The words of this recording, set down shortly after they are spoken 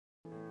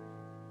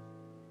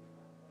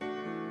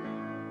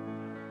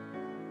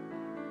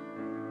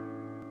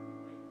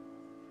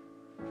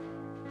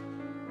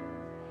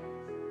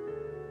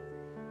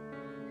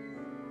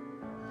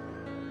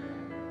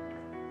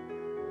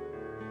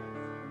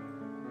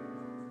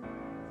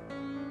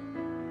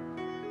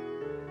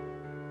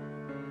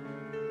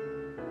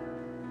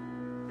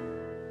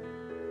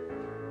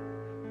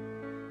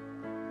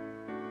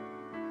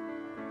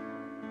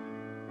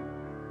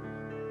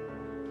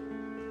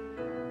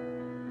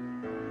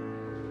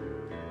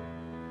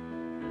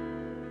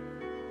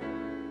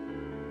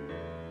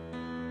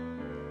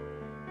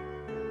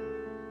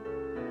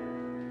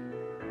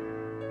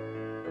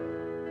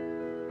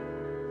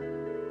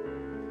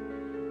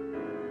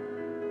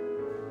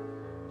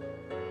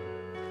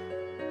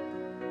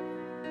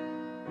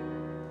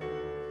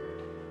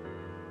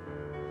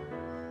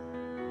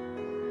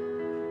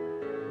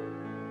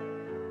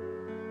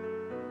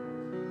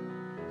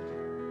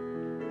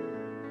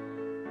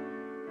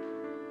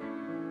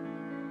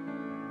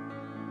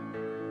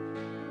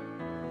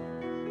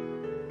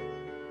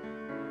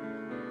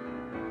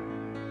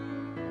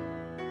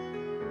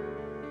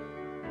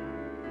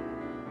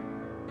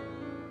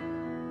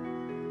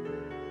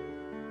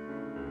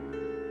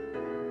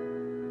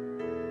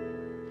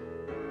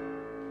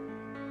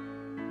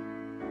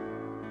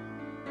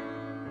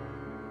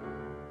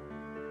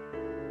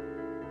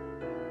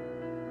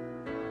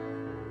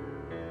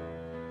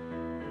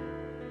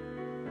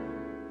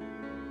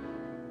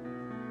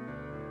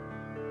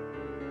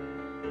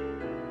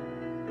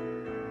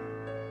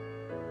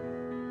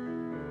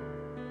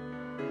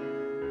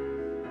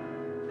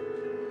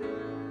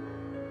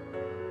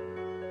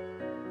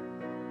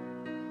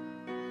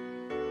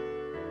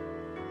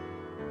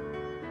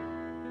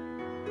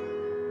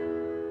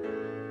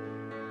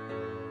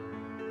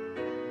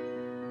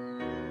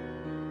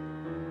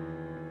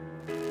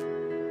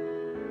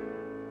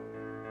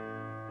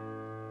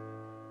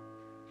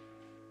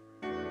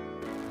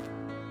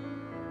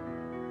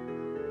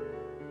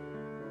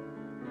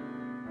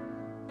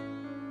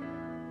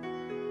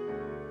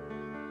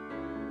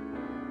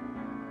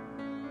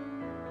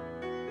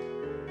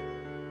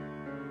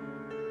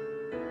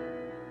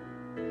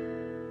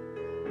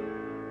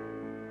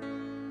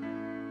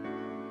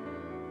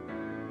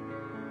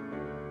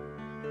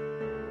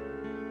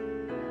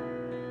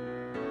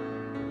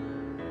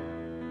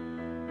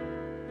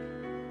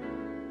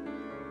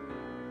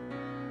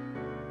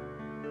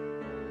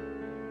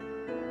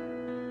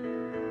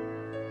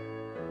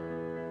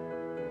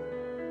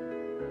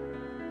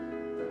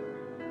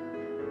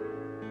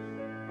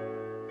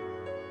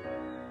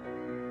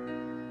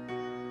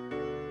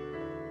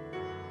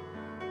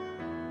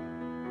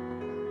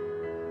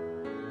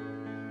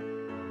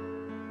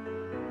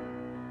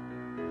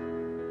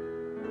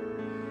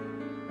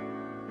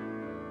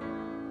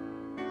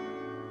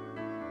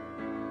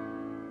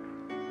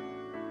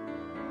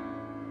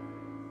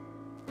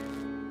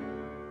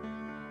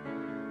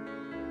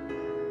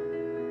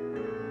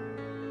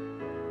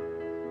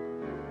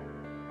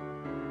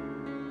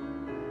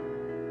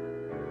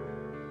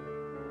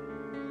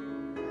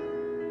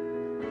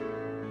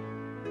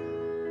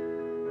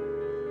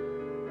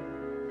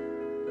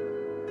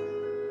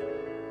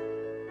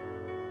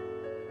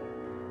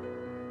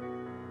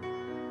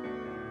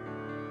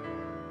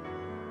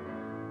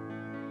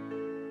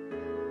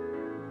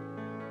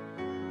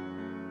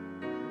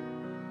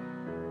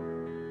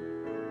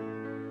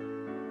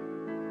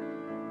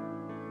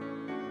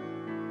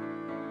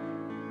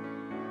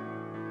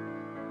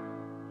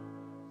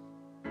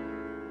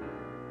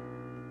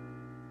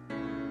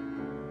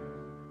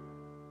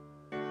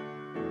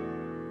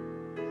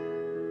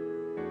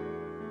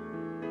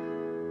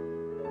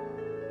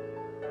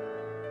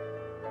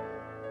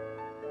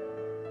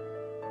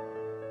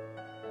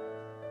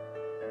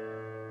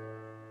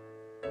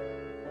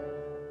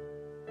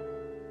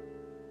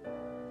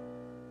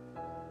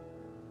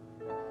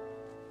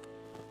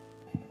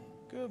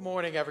Good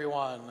morning,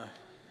 everyone.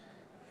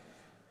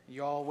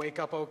 You all wake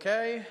up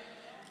okay?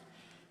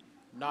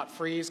 Not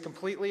freeze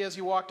completely as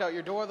you walked out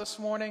your door this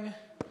morning?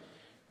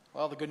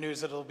 Well, the good news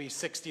is it'll be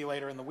 60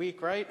 later in the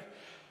week, right?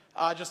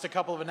 Just a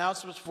couple of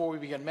announcements before we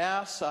begin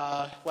Mass.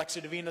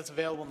 Lectio Divina is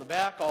available in the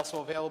back,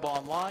 also available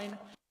online.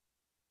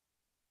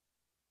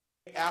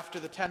 After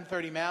the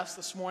 10:30 Mass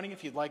this morning,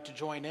 if you'd like to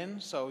join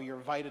in, so you're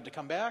invited to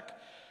come back.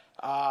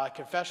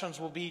 Confessions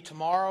will be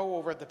tomorrow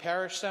over at the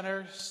Parish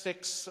Center,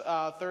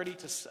 6:30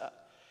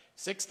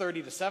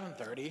 to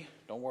 7:30.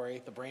 Don't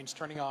worry, the brain's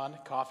turning on.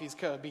 Coffee's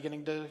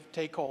beginning to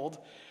take hold.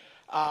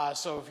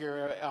 So if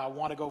you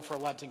want to go for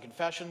Lenten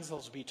confessions,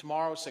 those will be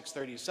tomorrow,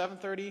 6:30 to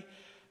 7:30.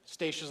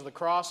 Stations of the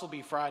Cross will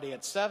be Friday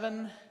at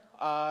 7.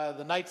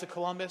 The Knights of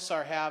Columbus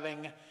are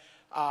having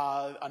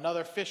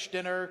another fish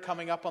dinner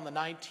coming up on the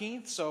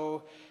 19th.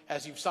 So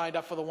as you've signed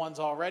up for the ones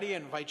already, I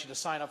invite you to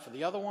sign up for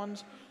the other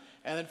ones.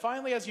 And then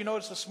finally, as you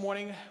noticed this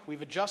morning,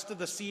 we've adjusted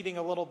the seating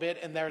a little bit,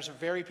 and there's a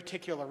very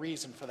particular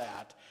reason for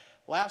that.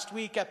 Last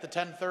week at the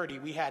 10:30,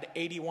 we had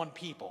 81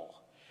 people.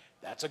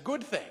 That's a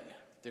good thing.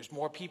 There's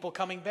more people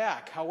coming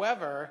back.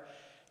 However,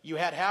 you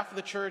had half of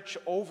the church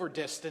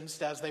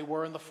over-distanced as they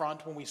were in the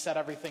front when we set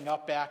everything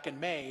up back in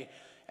May,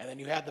 and then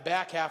you had the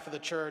back half of the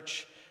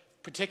church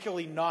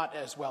particularly not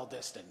as well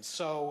distanced.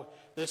 So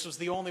this was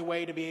the only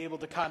way to be able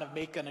to kind of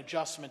make an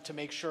adjustment to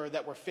make sure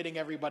that we're fitting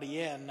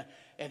everybody in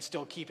and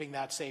still keeping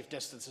that safe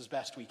distance as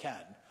best we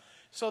can.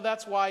 So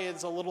that's why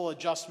it's a little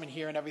adjustment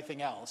here and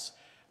everything else.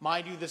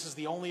 Mind you, this is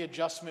the only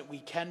adjustment we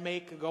can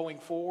make going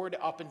forward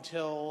up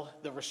until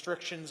the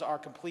restrictions are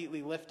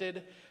completely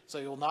lifted. So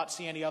you'll not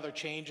see any other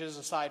changes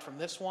aside from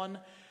this one.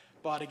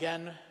 But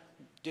again,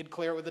 did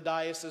clear it with the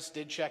diocese,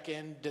 did check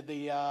in,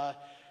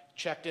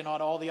 checked in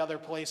on all the other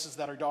places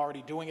that are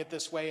already doing it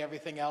this way,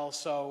 everything else,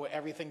 so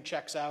everything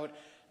checks out.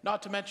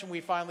 Not to mention we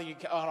finally,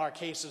 on our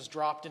cases,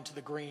 dropped into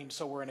the green,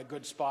 so we're in a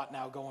good spot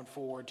now going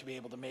forward to be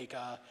able to make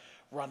a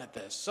run at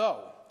this.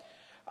 So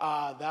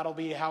that'll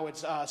be how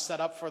it's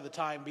set up for the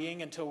time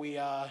being until we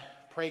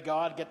pray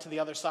God, get to the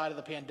other side of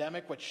the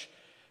pandemic, which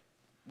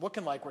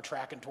looking like we're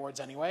tracking towards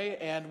anyway,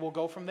 and we'll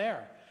go from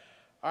there.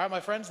 All right, my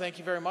friends, thank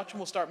you very much,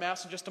 and we'll start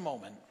Mass in just a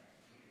moment.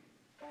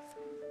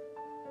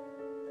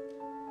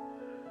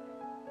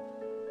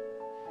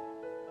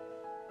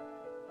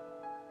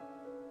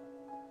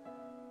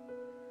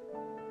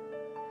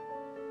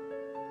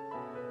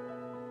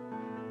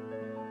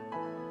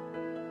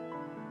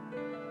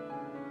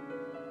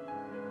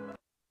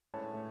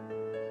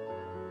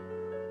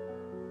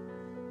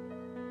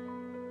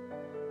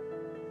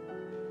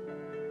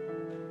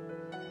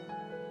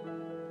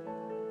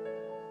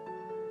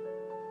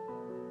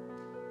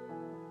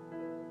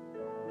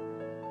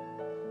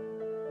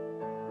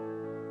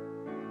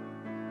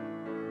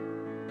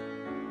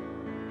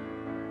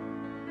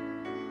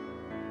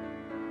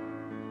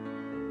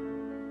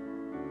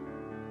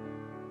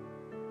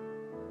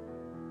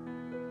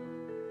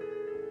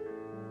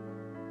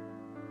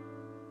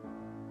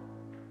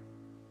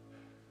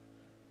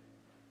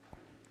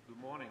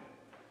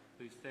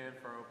 Please stand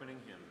for our opening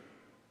hymn.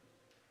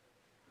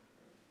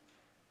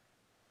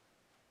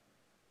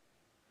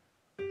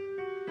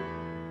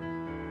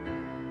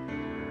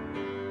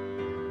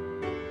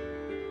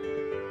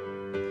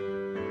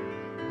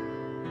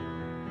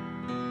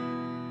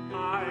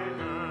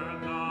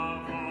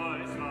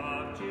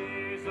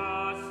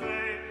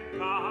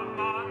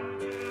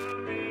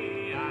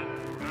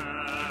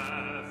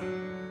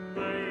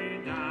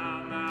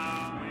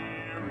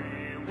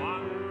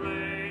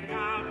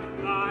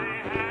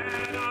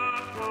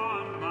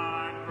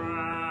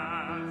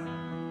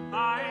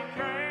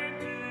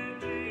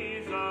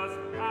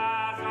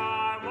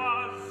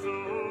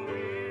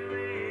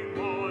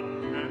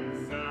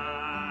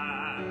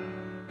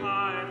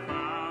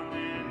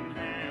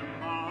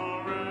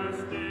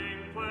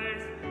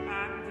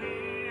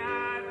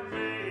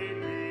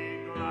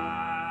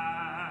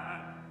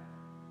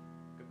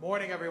 Good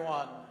morning,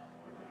 everyone.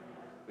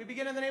 We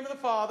begin in the name of the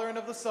Father, and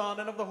of the Son,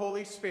 and of the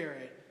Holy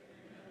Spirit.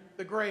 Amen.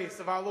 The grace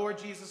of our Lord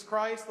Jesus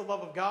Christ, the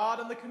love of God,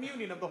 and the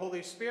communion of the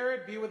Holy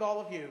Spirit be with all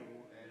of you.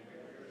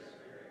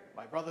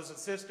 My brothers and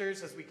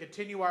sisters, as we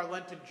continue our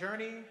Lenten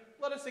journey,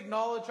 let us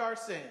acknowledge our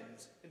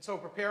sins, and so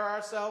prepare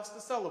ourselves to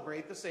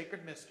celebrate the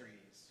sacred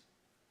mysteries.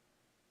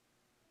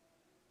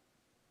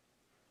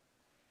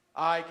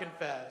 I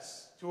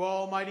confess to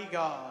Almighty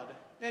God,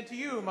 and to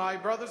you, my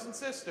brothers and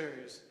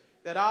sisters,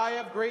 that I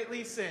have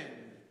greatly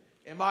sinned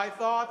in my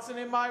thoughts and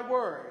in my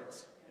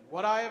words, in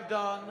what I have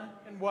done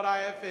and what I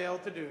have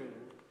failed to do,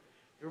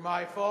 through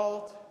my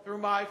fault, through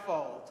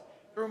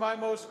my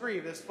most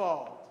grievous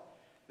fault.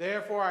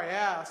 Therefore I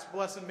ask,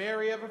 Blessed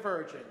Mary, ever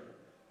Virgin,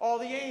 all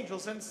the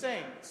angels and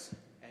saints,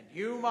 and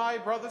you, my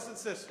brothers and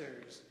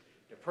sisters,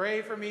 to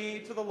pray for me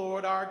to the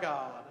Lord our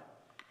God.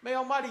 May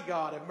Almighty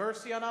God have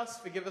mercy on us,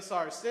 forgive us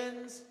our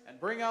sins, and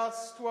bring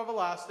us to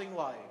everlasting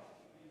life.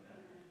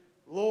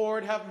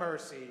 Lord, have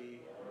mercy.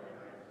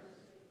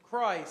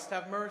 Christ,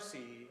 have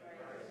mercy.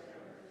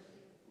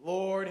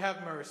 Lord,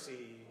 have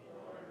mercy.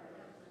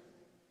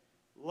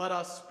 Let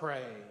us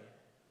pray.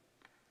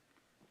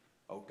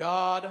 O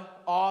God,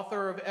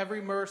 author of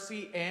every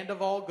mercy and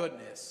of all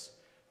goodness,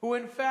 who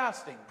in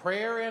fasting,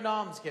 prayer, and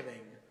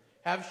almsgiving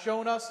have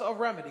shown us a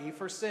remedy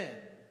for sin,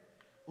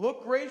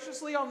 look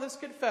graciously on this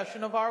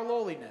confession of our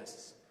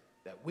lowliness,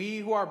 that we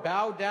who are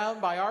bowed down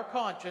by our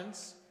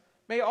conscience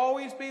may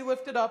always be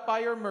lifted up by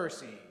your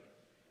mercy.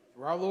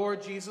 Through our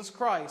Lord Jesus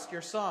Christ,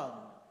 your Son,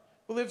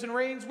 who lives and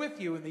reigns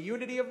with you in the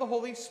unity of the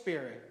Holy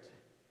Spirit,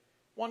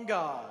 one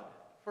God,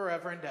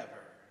 forever and ever.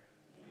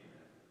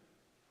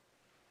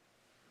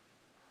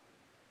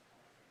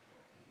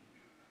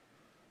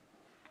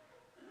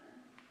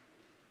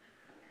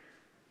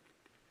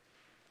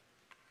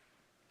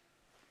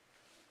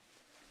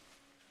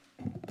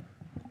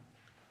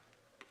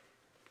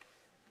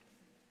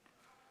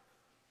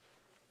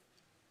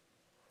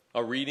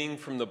 A reading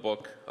from the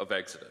book of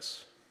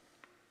Exodus.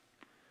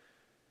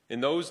 In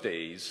those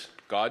days,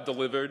 God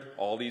delivered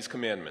all these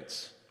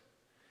commandments.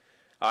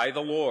 I,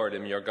 the Lord,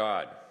 am your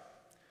God,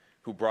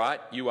 who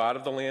brought you out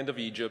of the land of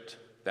Egypt,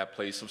 that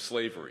place of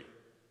slavery.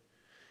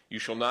 You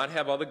shall not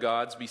have other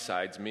gods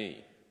besides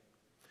me.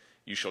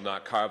 You shall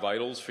not carve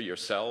idols for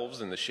yourselves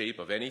in the shape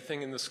of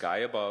anything in the sky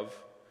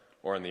above,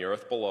 or in the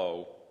earth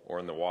below, or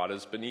in the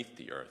waters beneath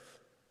the earth.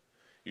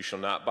 You shall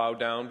not bow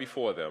down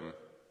before them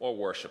or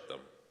worship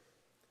them.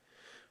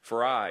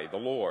 For I, the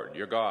Lord,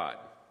 your God,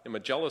 am a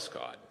jealous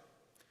God,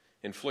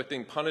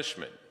 inflicting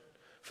punishment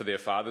for their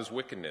father's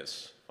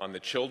wickedness on the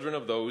children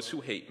of those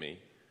who hate me,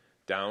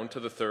 down to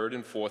the 3rd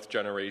and 4th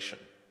generation,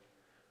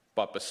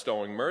 but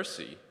bestowing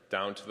mercy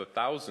down to the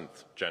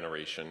 1000th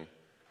generation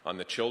on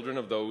the children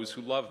of those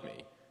who love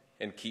me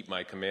and keep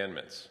my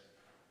commandments.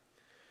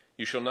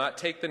 You shall not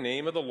take the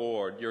name of the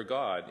Lord, your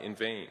God, in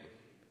vain,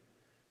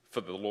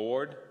 for the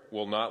Lord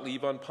will not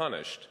leave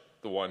unpunished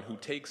the one who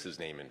takes his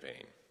name in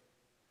vain.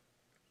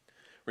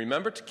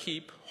 Remember to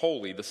keep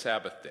holy the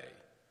Sabbath day.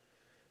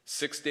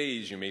 6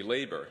 days you may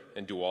labor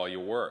and do all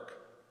your work,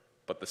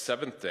 but the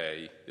 7th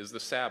day is the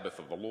Sabbath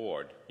of the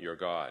Lord your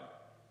God.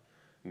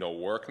 No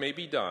work may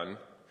be done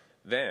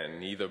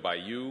then either by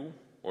you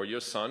or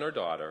your son or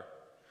daughter,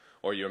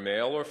 or your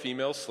male or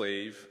female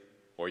slave,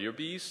 or your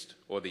beast,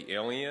 or the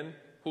alien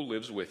who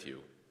lives with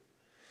you.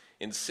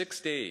 In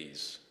 6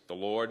 days the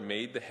Lord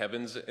made the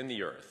heavens and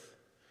the earth,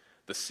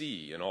 the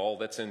sea and all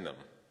that's in them.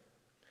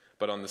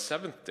 But on the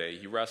 7th day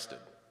he rested.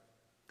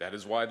 That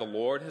is why the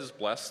Lord has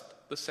blessed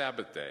the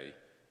Sabbath day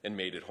and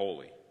made it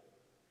holy.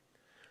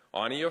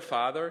 Honor your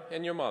father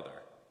and your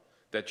mother,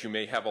 that you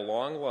may have a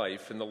long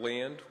life in the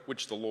land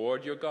which the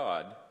Lord your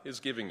God is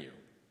giving you.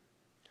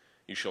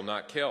 You shall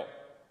not kill.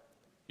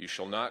 You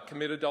shall not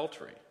commit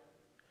adultery.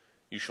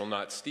 You shall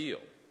not steal.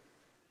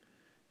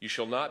 You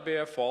shall not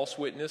bear false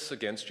witness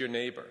against your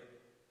neighbor.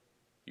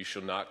 You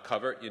shall not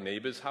covet your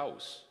neighbor's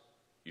house.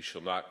 You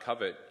shall not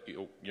covet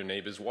your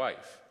neighbor's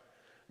wife,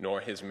 nor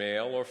his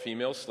male or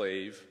female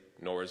slave,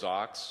 nor his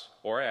ox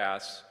or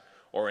ass,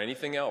 or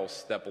anything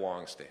else that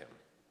belongs to him.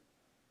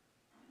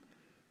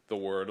 The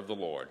word of the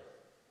Lord.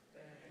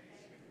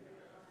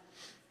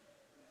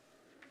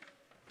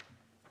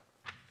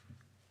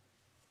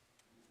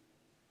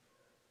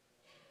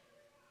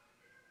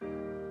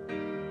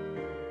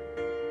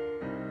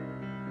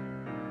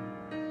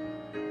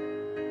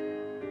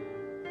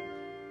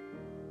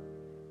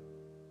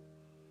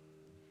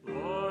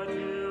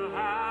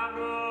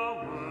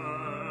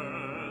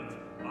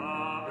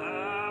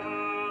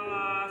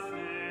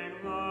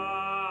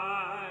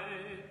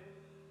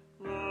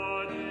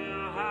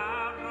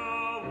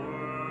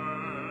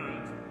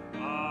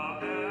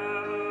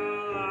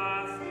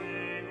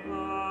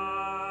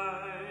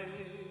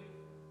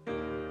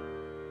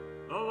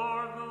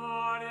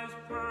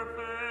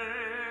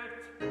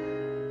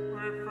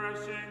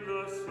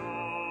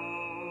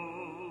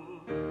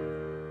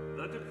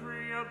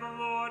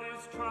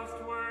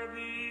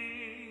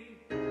 Trustworthy,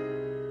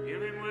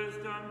 giving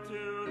wisdom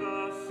to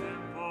the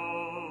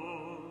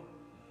simple.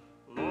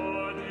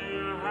 Lord,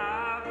 you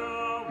have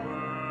the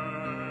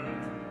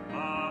words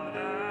of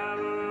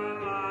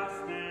everlasting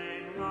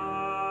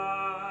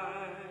life.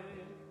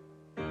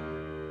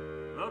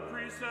 The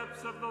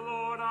precepts of the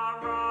Lord are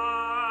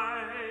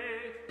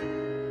right,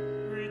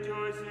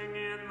 rejoicing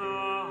in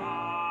the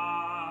heart.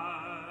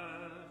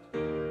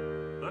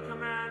 The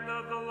command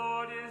of the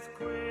Lord is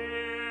clear,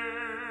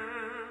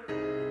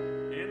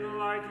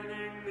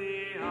 enlightening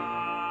the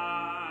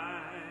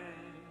eye.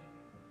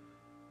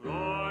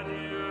 Lord,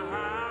 you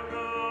have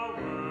the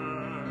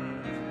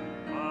words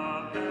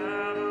of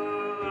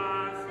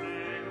everlasting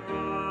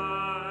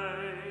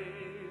life.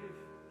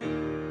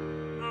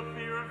 The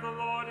fear of the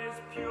Lord is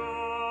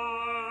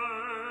pure,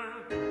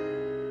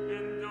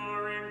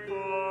 enduring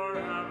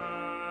forever.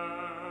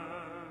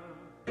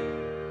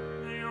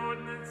 The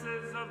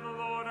ordinances of the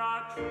Lord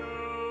are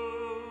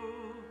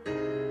true,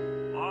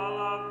 all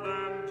of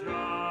them just.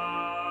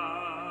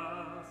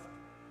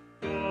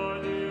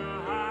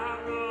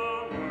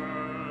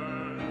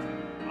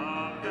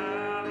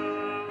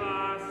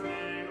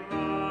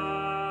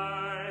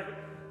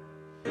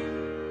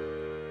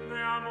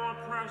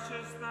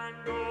 Precious than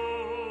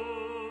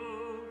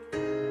gold,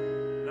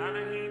 than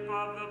a heap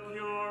of the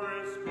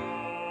purest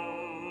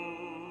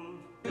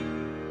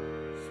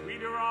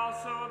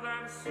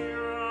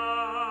syrup,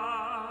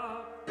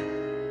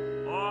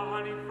 or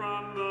honey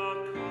from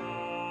the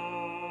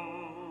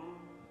comb.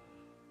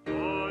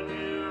 Lord,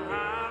 you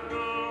have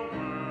the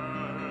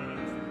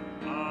words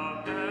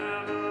of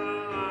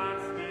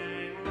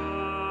everlasting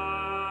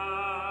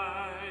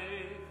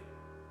life.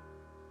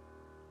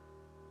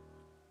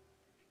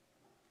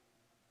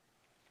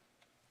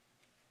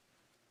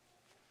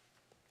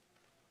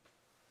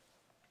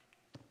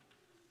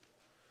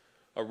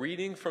 A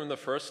reading from the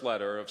first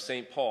letter of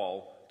St.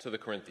 Paul to the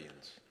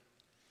Corinthians.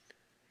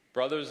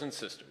 Brothers and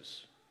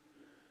sisters,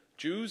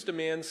 Jews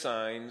demand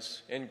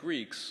signs and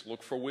Greeks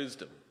look for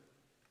wisdom,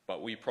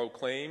 but we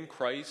proclaim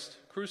Christ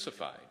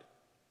crucified,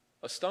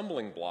 a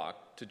stumbling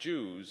block to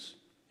Jews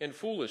and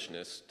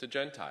foolishness to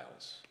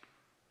Gentiles.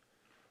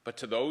 But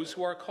to those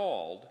who are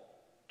called,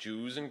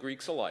 Jews and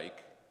Greeks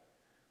alike,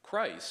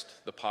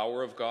 Christ, the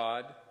power of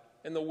God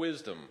and the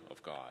wisdom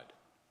of God.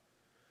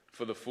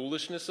 For the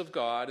foolishness of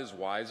God is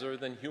wiser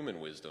than human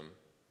wisdom,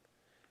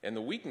 and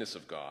the weakness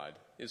of God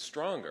is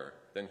stronger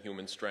than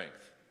human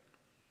strength.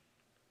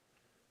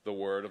 The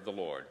word of the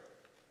Lord.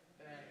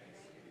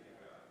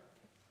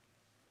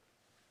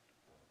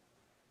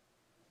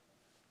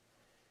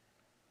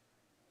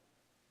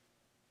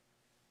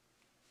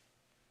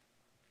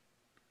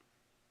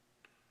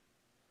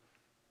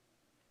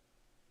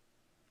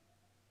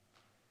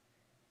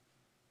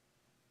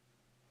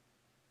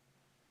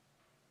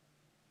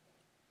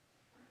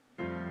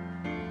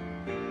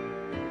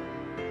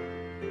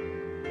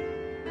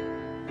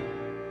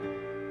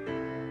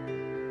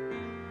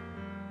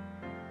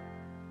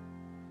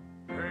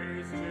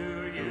 Praise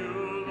to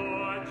you,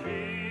 Lord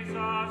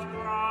Jesus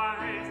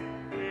Christ,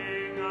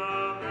 King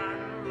of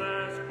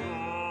endless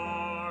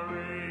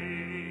glory.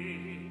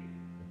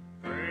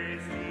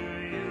 Praise to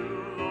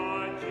you,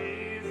 Lord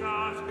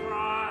Jesus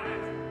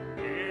Christ,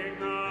 King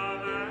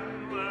of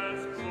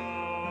endless glory.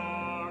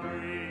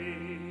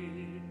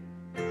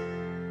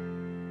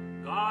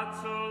 God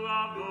so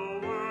loved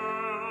the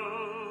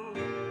world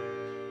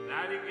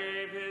that he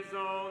gave his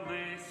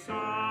only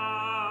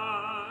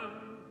Son,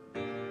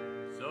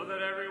 so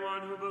that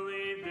everyone who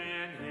believed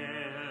in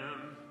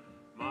him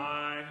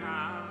might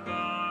have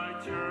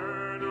the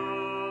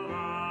eternal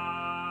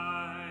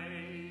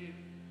life.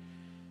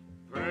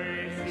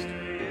 Praise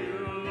to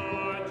you,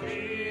 Lord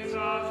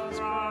Jesus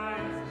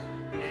Christ,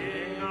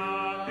 King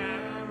of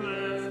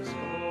endless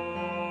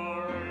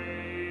glory.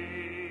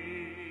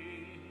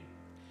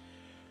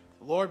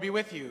 The Lord be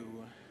with you.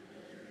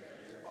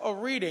 A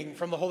reading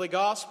from the Holy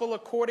Gospel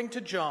according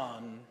to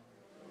John.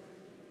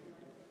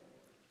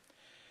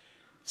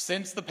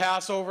 Since the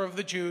Passover of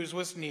the Jews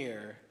was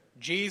near,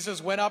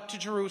 Jesus went up to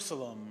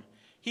Jerusalem.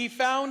 He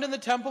found in the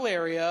temple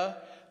area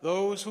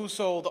those who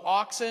sold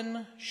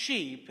oxen,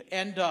 sheep,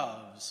 and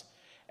doves,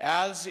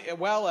 as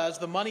well as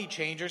the money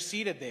changers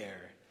seated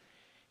there.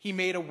 He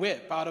made a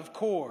whip out of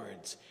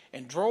cords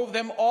and drove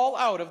them all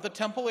out of the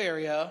temple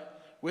area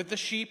with the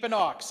sheep and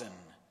oxen,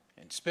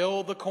 and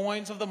spilled the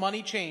coins of the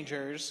money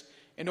changers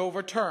and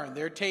overturned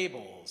their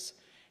tables.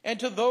 And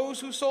to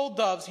those who sold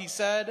doves he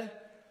said,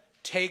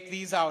 "Take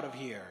these out of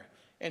here,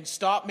 and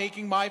stop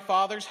making my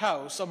Father's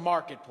house a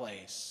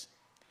marketplace."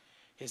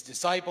 His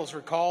disciples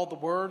recalled the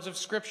words of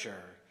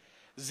Scripture,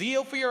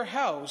 "Zeal for your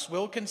house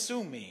will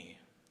consume me."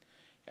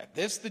 At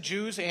this the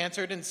Jews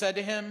answered and said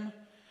to him,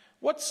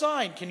 "What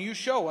sign can you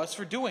show us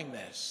for doing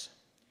this?"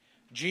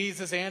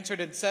 Jesus answered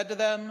and said to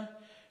them,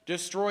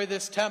 "Destroy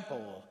this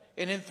temple,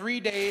 and in 3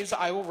 days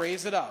I will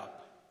raise it up."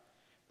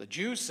 The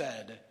Jews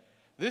said,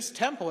 "This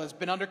temple has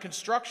been under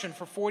construction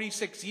for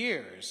 46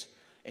 years,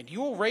 and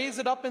you will raise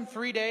it up in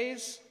 3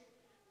 days?"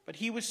 But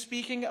he was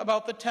speaking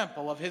about the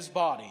temple of his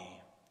body.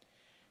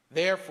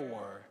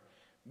 Therefore,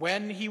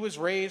 when he was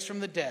raised from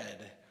the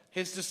dead,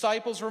 his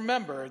disciples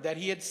remembered that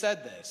he had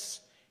said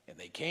this, and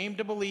they came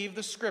to believe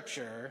the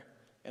Scripture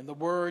and the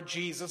word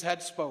Jesus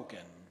had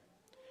spoken.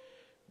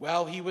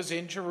 While he was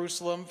in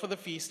Jerusalem for the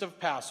feast of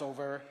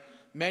Passover,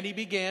 many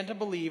began to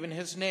believe in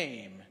his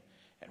name,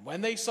 and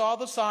when they saw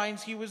the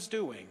signs he was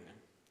doing.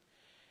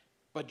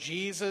 But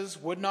Jesus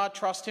would not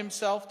trust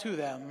himself to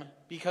them,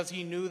 because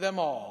he knew them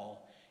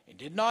all, and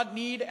did not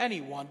need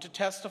anyone to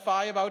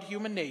testify about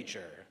human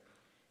nature.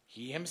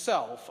 He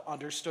himself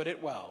understood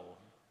it well.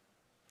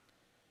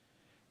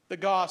 The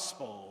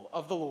Gospel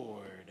of the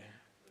Lord.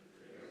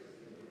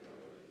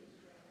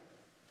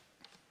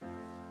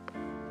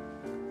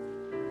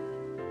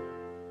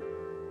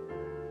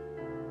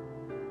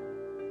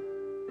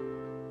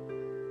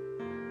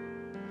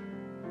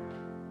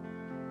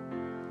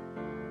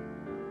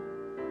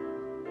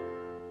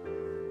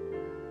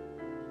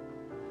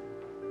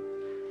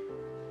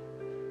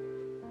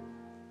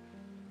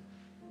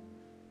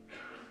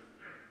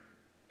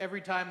 Every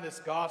time this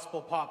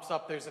gospel pops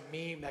up, there's a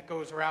meme that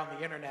goes around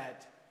the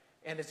internet,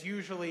 and it's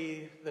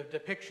usually the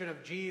depiction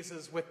of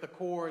Jesus with the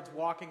cords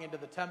walking into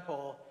the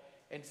temple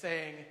and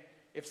saying,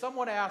 if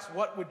someone asks,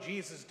 what would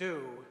Jesus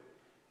do?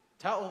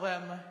 Tell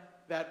them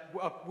that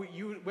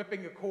you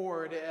whipping a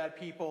cord at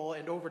people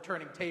and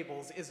overturning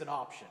tables is an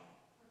option.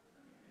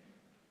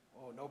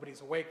 Oh, Oh,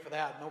 nobody's awake for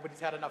that. Nobody's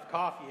had enough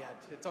coffee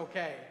yet. It's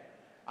okay.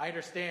 I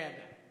understand.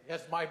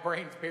 Yes, my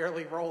brain's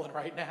barely rolling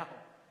right now.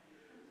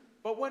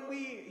 But when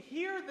we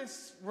hear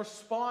this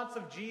response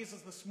of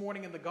Jesus this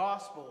morning in the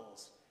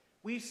Gospels,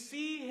 we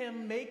see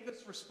him make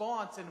this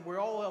response, and we're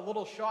all a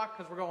little shocked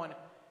because we're going,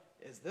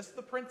 is this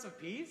the Prince of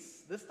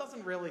Peace? This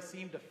doesn't really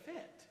seem to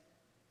fit.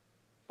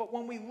 But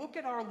when we look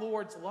at our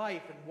Lord's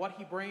life and what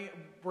he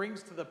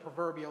brings to the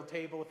proverbial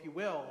table, if you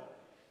will,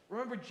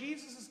 remember,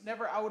 Jesus is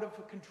never out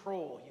of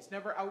control. He's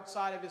never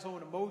outside of his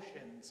own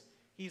emotions.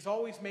 He's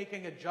always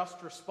making a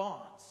just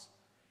response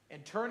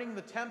and turning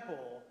the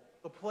temple,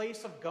 the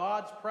place of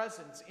God's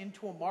presence,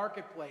 into a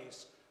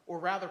marketplace, or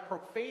rather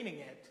profaning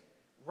it,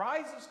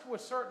 rises to a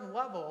certain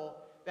level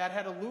that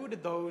had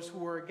eluded those who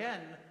were,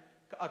 again,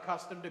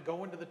 accustomed to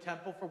go into the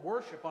temple for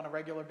worship on a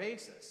regular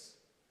basis.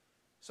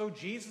 So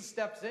Jesus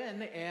steps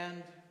in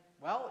and,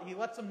 well, he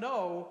lets them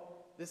know,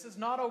 this is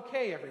not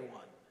okay,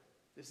 everyone.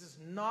 This is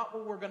not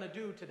what we're going to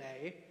do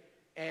today.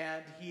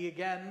 And he,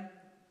 again,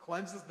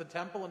 cleanses the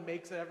temple and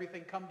makes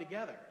everything come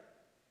together.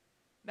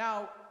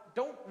 Now,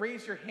 don't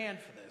raise your hand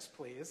for this,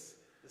 please.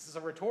 This is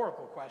a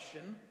rhetorical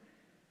question.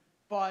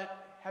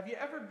 But have you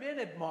ever been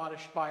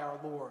admonished by our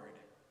Lord?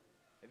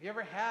 Have you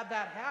ever had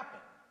that happen?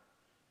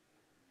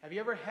 Have you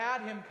ever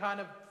had him kind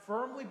of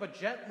firmly but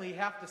gently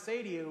have to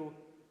say to you,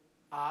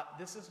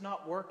 this is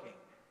not working.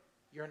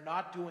 You're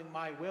not doing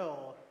my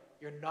will.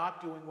 You're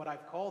not doing what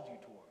I've called you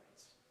towards.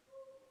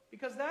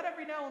 Because that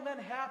every now and then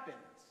happens.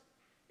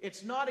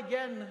 It's not,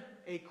 again,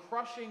 a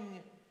crushing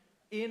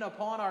in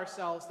upon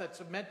ourselves that's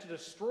meant to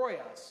destroy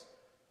us,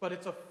 but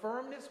it's a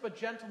firmness but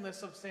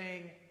gentleness of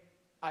saying,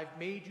 I've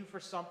made you for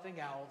something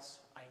else.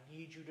 I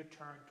need you to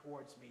turn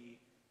towards me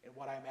in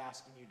what I'm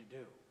asking you to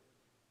do.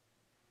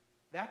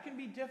 That can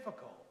be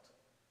difficult,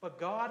 but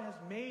God has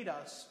made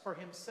us for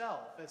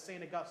himself, as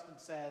St. Augustine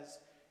says,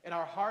 and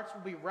our hearts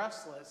will be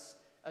restless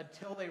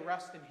until they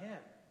rest in him.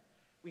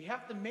 We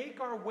have to make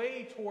our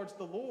way towards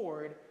the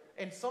Lord,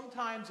 and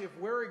sometimes if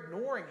we're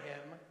ignoring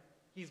him,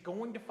 he's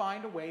going to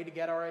find a way to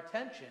get our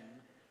attention,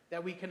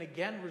 that we can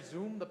again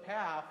resume the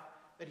path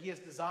that he has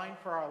designed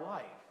for our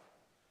life.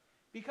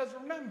 Because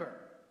remember,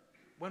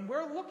 when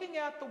we're looking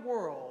at the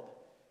world,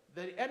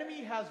 the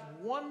enemy has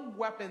one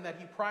weapon that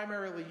he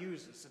primarily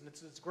uses, and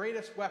it's his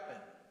greatest weapon.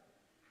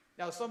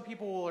 Now, some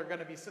people are going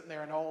to be sitting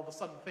there and all of a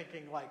sudden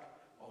thinking like,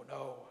 oh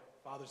no,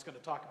 Father's going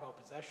to talk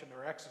about possession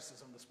or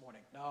exorcism this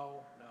morning.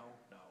 No.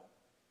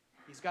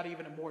 He's got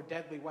even a more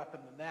deadly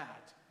weapon than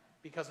that,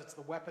 because it's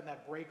the weapon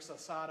that breaks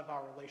us out of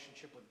our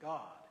relationship with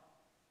God.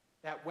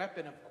 That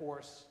weapon, of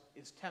course,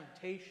 is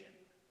temptation.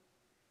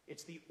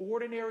 It's the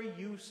ordinary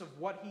use of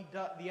what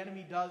the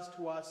enemy does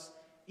to us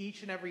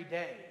each and every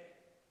day.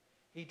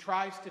 He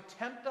tries to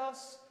tempt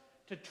us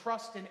to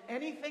trust in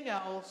anything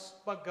else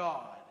but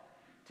God,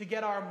 to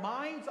get our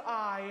mind's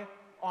eye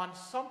on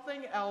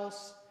something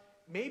else,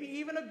 maybe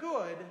even a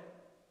good,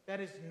 that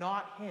is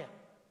not him,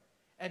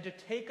 and to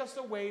take us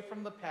away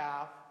from the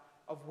path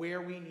of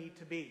where we need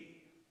to be.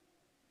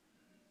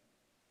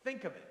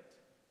 Think of it.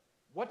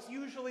 What's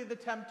usually the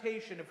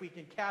temptation if we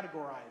can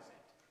categorize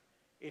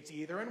it? It's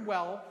either in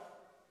wealth,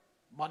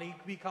 money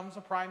becomes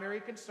a primary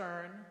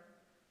concern,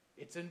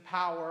 it's in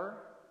power,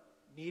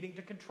 needing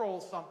to control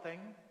something,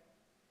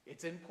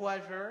 it's in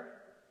pleasure,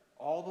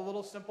 all the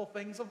little simple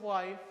things of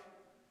life,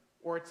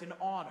 or it's in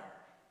honor.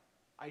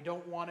 I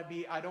don't want to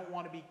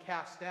be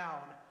cast down.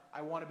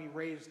 I want to be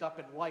raised up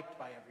and liked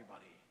by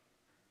everybody.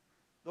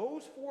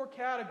 Those four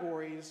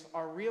categories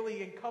are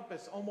really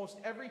encompass almost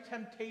every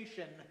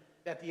temptation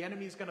that the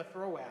enemy is going to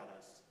throw at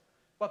us.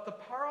 But the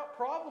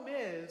problem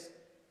is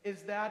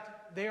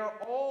that they are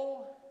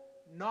all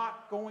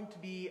not going to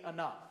be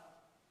enough.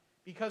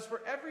 Because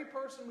for every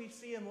person we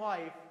see in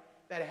life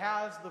that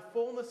has the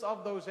fullness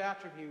of those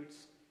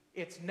attributes,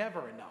 it's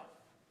never enough.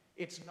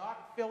 It's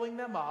not filling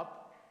them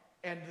up,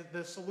 and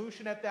the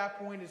solution at that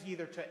point is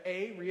either to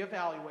A,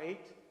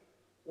 reevaluate,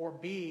 or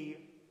B,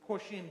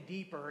 push in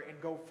deeper and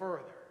go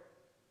further.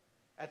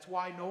 That's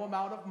why no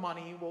amount of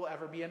money will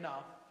ever be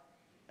enough.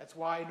 That's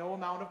why no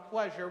amount of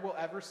pleasure will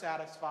ever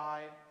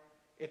satisfy.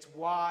 It's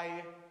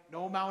why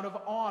no amount of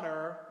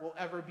honor will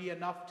ever be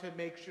enough to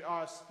make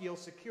us feel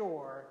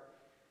secure.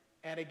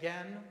 And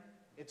again,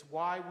 it's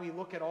why we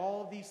look at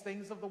all of these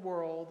things of the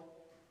world,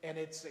 and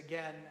it's,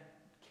 again,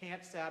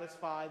 can't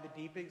satisfy the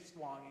deepest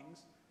longings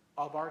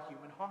of our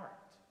human heart.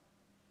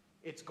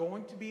 It's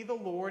going to be the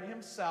Lord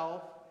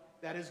himself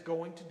that is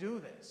going to do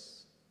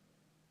this.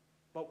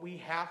 But we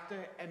have to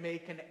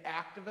make an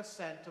active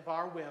assent of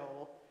our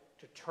will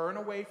to turn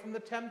away from the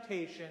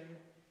temptation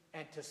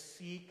and to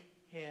seek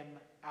him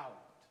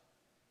out.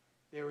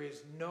 There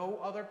is no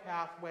other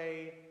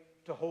pathway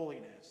to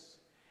holiness.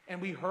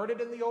 And we heard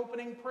it in the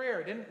opening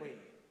prayer, didn't we?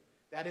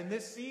 That in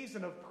this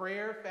season of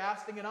prayer,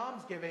 fasting, and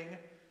almsgiving,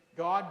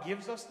 God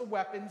gives us the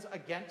weapons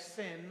against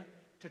sin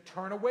to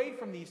turn away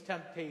from these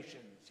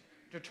temptations,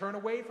 to turn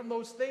away from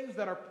those things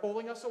that are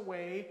pulling us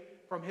away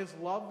from his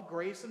love,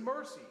 grace, and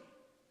mercy.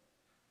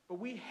 But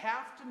we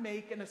have to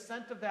make an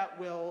assent of that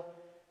will,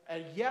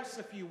 a yes,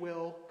 if you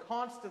will,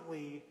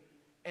 constantly,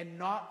 and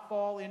not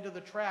fall into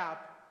the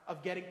trap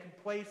of getting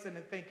complacent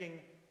and thinking,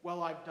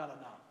 well, I've done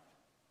enough.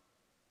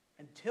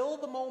 Until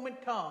the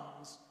moment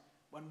comes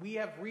when we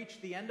have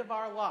reached the end of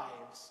our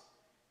lives,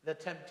 the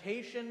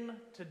temptation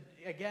to,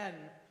 again,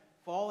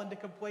 fall into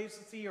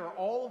complacency or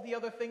all of the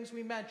other things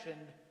we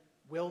mentioned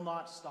will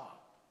not stop.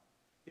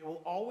 There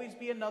will always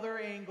be another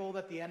angle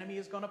that the enemy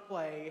is going to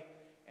play,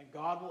 and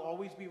God will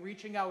always be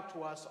reaching out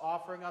to us,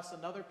 offering us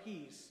another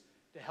piece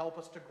to help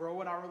us to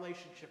grow in our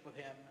relationship with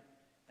him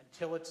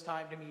until it's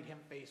time to meet him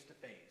face to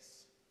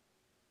face.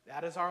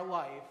 That is our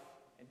life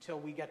until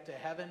we get to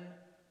heaven,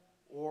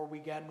 or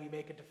we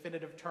make a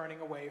definitive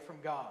turning away from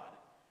God.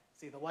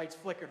 See, the lights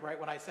flickered right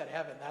when I said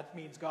heaven. That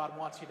means God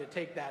wants you to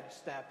take that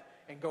step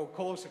and go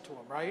closer to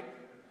him, right?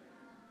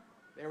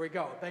 There we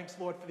go. Thanks,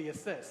 Lord, for the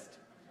assist.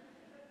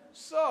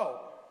 So,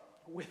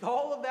 with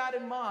all of that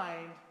in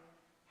mind,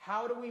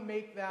 how do we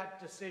make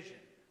that decision?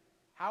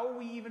 How will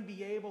we even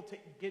be able to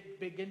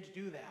begin to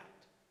do that?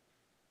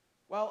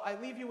 Well, I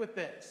leave you with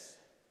this.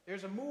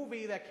 There's a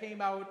movie that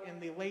came out in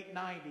the late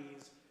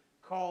 90s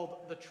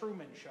called The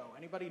Truman Show.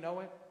 Anybody know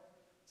it?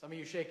 Some of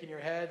you shaking your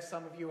heads.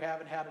 Some of you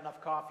haven't had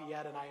enough coffee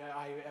yet, and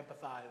I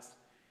empathize.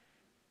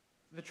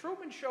 The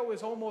Truman Show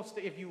is almost,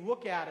 if you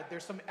look at it,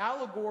 there's some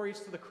allegories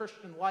to the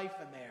Christian life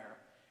in there.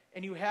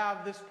 And you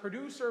have this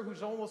producer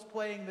who's almost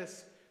playing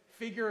this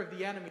figure of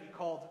the enemy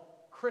called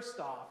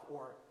Christoph,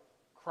 or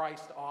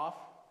Christ-off.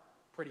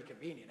 Pretty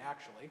convenient,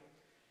 actually.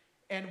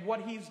 And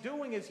what he's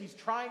doing is he's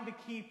trying to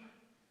keep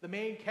the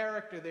main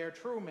character there,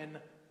 Truman,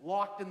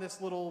 locked in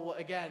this little,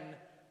 again,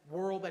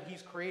 world that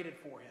he's created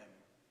for him.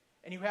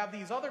 And you have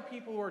these other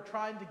people who are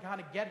trying to kind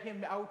of get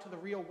him out to the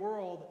real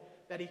world,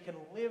 that he can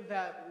live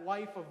that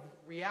life of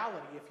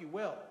reality, if you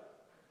will.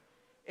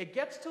 It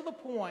gets to the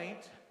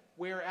point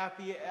where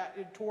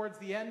towards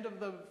the end of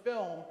the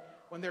film,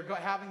 when they're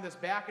having this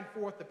back and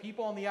forth, the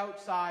people on the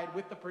outside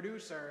with the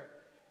producer,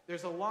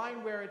 there's a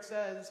line where it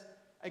says,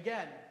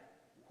 again,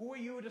 who are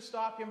you to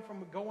stop him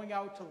from going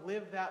out to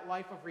live that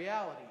life of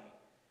reality?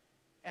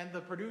 And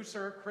the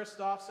producer,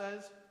 Christoph,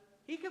 says,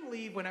 he can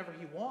leave whenever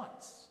he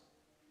wants.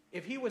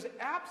 If he was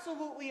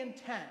absolutely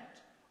intent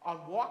on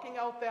walking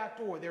out that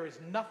door, there is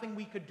nothing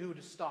we could do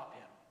to stop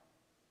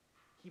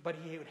him. But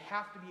he would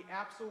have to be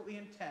absolutely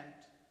intent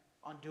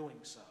on doing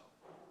so.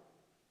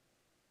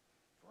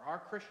 For our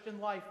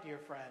Christian life, dear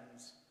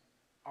friends,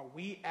 are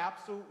we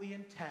absolutely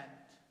intent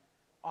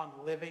on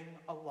living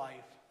a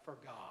life for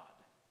God?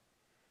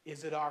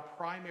 Is it our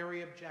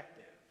primary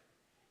objective?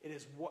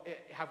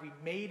 Have we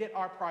made it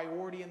our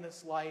priority in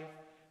this life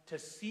to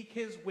seek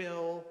his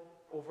will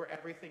over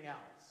everything else?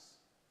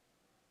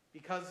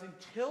 Because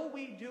until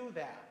we do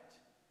that,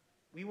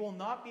 we will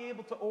not be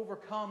able to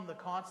overcome the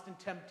constant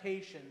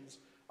temptations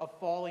of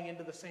falling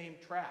into the same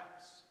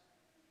traps.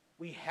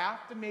 We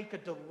have to make a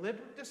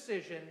deliberate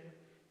decision,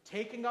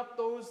 taking up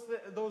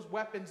those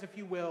weapons, if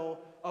you will,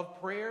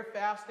 of prayer,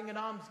 fasting, and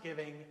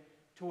almsgiving,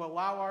 to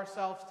allow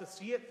ourselves to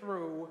see it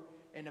through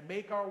and to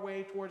make our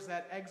way towards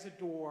that exit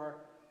door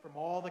from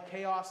all the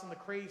chaos and the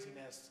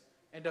craziness,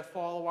 and to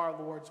follow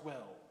our Lord's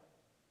will.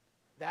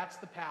 That's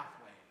the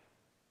pathway.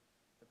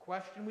 The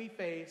question we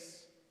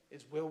face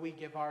is, will we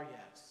give our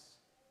yes?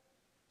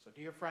 So,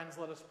 dear friends,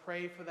 let us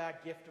pray for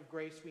that gift of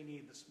grace we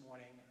need this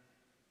morning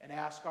and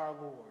ask our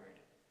Lord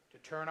to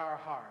turn our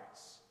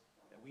hearts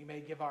that we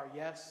may give our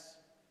yes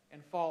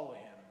and follow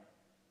him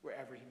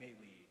wherever he may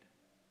lead.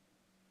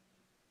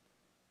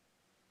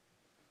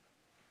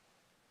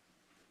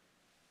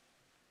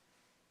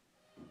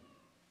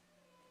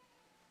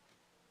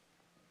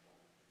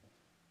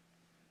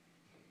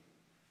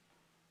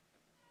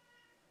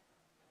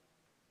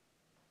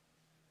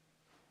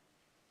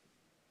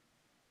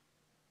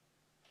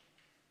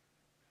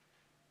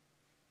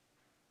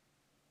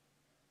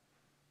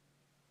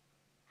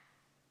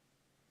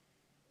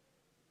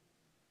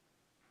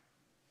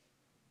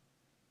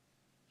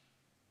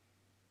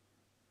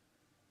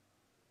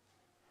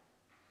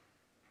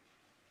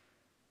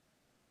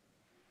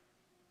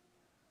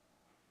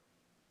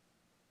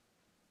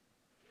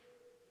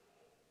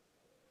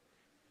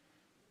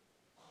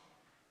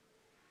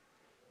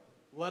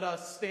 Let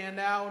us stand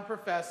now and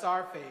profess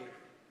our faith.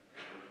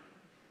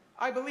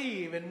 I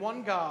believe in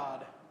one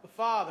God, the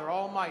Father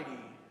Almighty,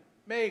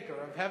 maker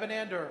of heaven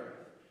and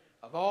earth,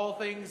 of all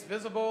things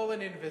visible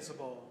and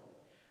invisible.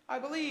 I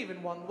believe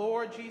in one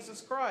Lord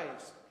Jesus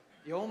Christ,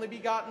 the only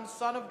begotten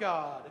Son of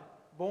God,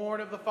 born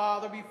of the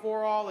Father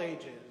before all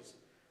ages,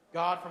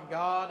 God from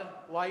God,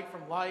 light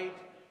from light,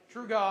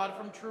 true God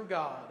from true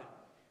God,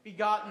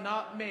 begotten,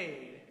 not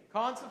made,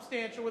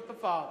 consubstantial with the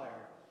Father.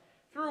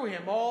 Through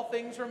him all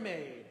things were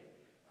made.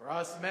 For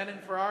us men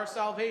and for our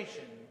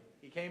salvation,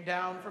 he came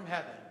down from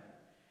heaven,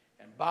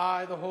 and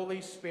by the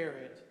Holy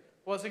Spirit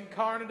was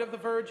incarnate of the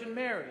Virgin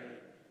Mary,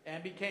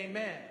 and became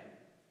man.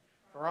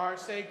 For our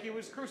sake he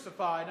was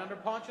crucified under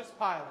Pontius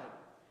Pilate.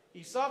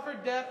 He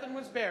suffered death and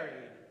was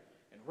buried,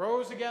 and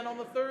rose again on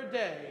the third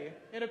day,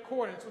 in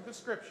accordance with the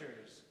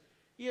Scriptures.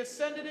 He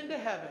ascended into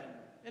heaven,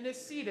 and is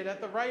seated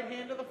at the right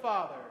hand of the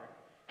Father.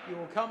 He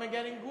will come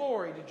again in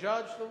glory to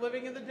judge the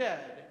living and the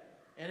dead,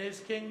 and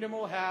his kingdom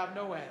will have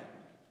no end.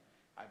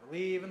 I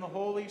believe in the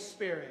Holy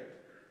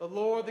Spirit, the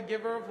Lord, the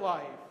giver of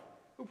life,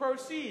 who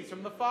proceeds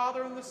from the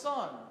Father and the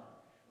Son,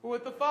 who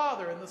with the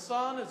Father and the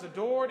Son is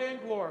adored and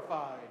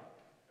glorified,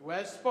 who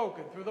has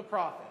spoken through the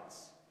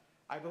prophets.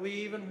 I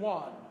believe in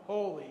one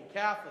holy,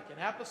 Catholic, and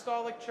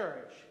apostolic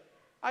church.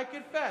 I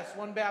confess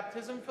one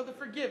baptism for the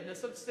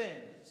forgiveness of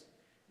sins,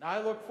 and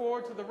I look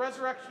forward to the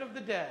resurrection of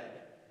the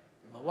dead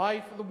and the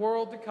life of the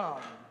world to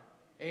come.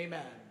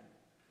 Amen.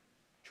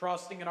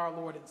 Trusting in our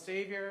Lord and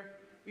Savior,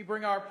 we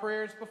bring our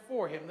prayers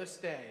before him this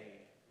day.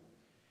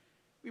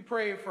 We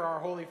pray for our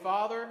Holy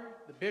Father,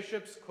 the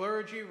bishops,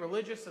 clergy,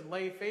 religious, and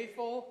lay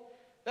faithful,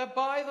 that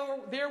by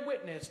their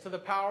witness to the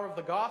power of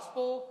the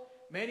gospel,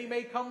 many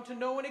may come to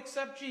know and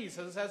accept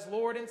Jesus as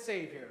Lord and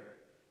Savior.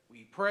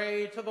 We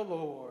pray to the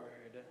Lord.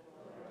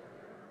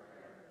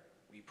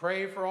 We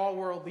pray for all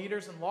world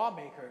leaders and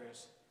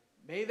lawmakers.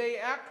 May they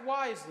act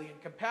wisely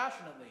and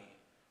compassionately,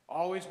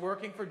 always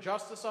working for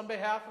justice on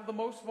behalf of the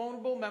most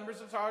vulnerable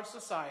members of our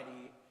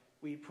society.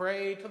 We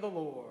pray to the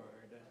Lord.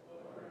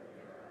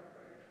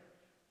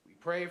 We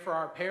pray for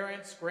our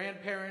parents,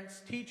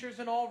 grandparents, teachers,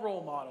 and all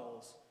role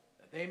models,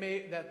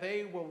 that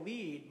they will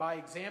lead by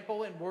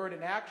example in word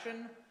and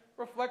action,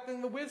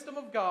 reflecting the wisdom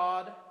of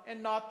God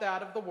and not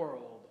that of the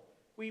world.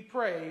 We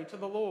pray to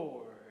the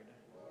Lord.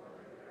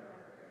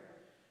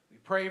 We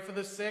pray for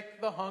the sick,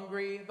 the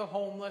hungry, the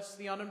homeless,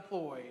 the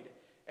unemployed,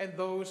 and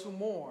those who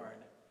mourn.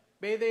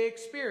 May they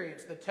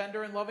experience the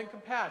tender and loving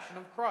compassion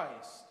of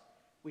Christ.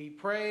 We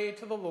pray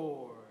to the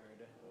Lord.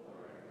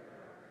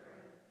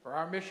 For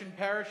our mission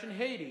parish in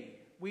Haiti,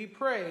 we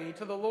pray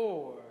to the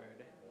Lord.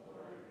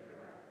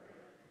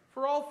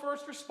 For all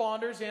first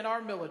responders in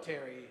our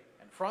military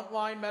and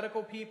frontline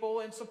medical people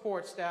and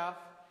support staff,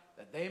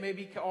 that they may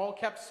be all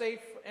kept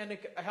safe and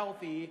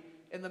healthy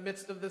in the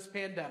midst of this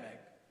pandemic,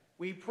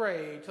 we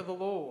pray to the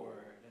Lord.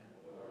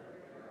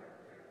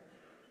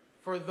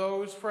 For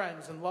those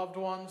friends and loved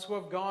ones who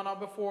have gone on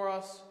before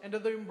us into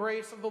the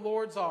embrace of the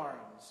Lord's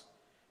arms,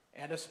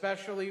 and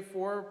especially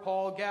for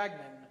Paul Gagnon,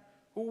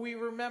 who we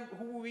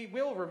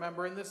will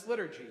remember in this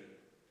liturgy,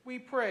 we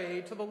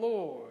pray to the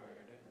Lord.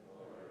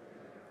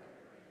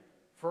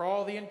 For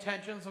all the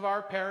intentions of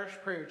our parish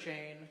prayer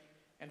chain,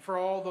 and for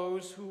all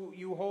those who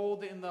you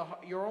hold in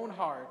your own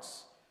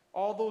hearts,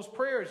 all those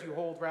prayers you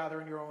hold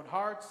rather in your own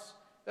hearts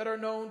that are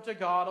known to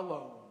God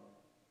alone.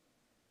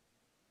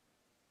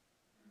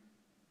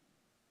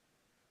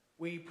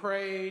 We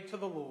pray to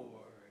the Lord.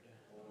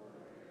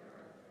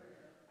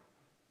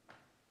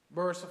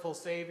 Merciful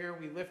Savior,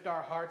 we lift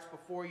our hearts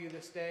before you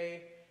this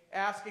day,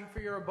 asking for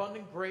your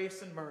abundant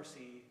grace and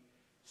mercy.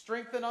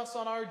 Strengthen us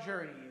on our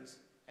journeys,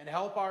 and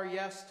help our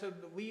yes to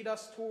lead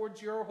us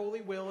towards your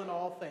holy will in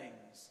all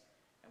things.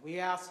 And we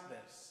ask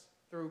this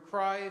through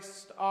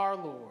Christ our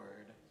Lord.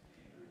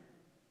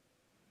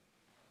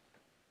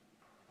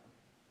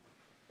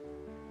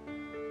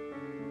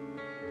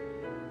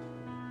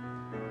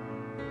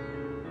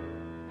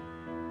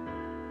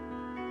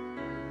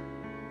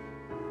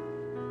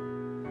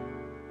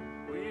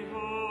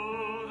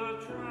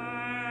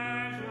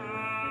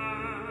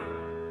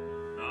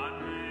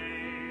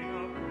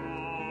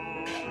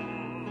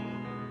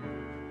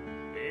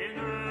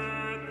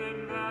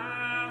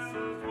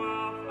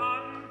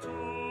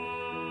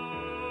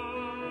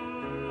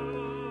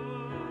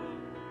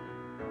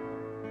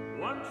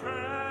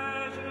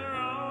 Treasure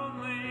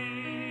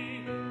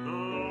only, the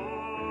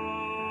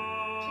Lord,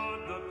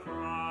 the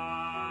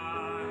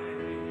prize,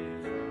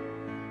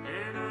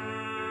 in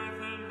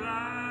earthen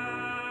vessels.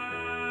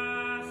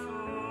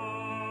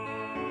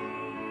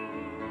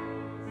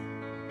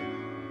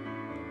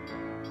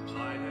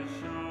 Light has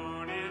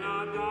shone in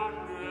our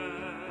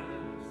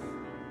darkness,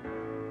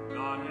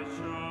 God has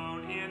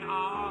shone in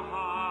our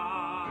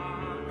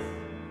hearts,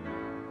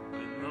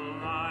 in the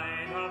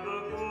light of the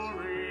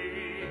glory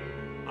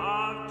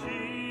of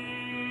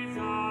Jesus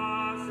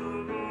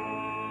alone.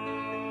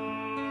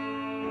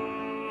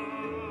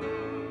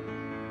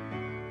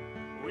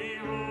 We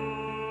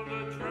hold a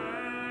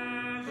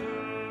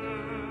treasure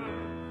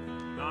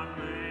not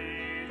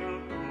made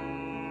of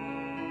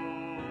gold,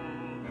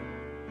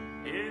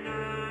 in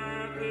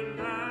earthen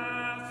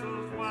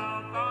vessels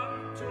wealth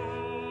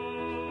untold.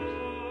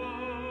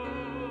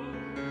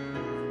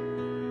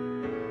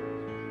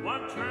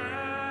 What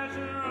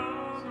treasure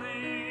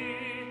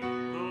only the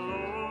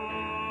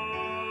Lord,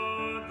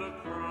 the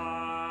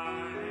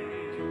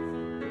Christ,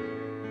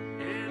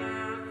 in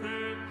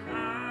earthen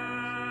vessels.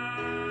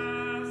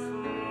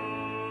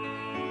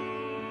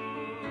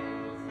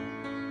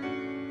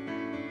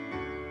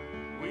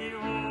 We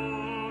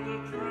hold a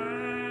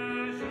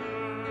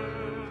treasure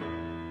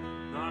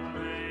not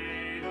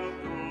made of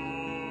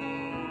gold,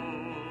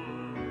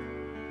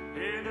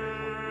 in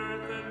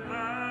earthen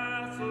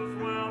vessels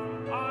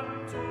wealth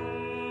untold.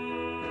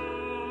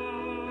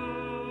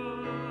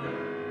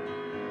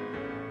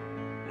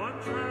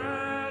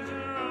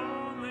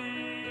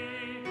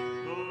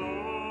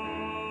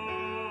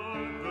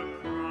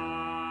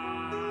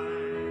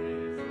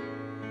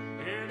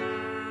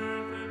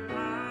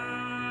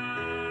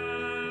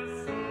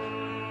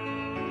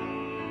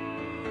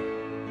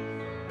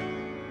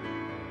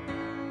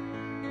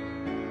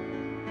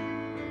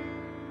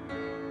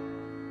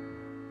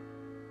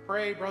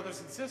 Pray, brothers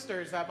and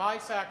sisters, that my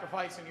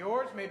sacrifice and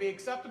yours may be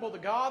acceptable to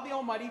God, the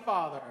Almighty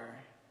Father.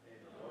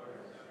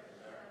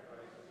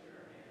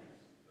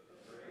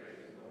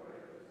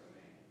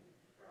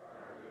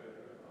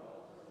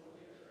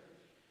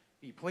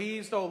 Be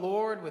pleased, O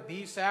Lord, with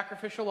these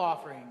sacrificial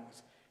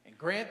offerings, and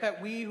grant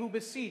that we who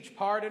beseech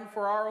pardon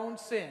for our own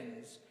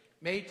sins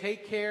may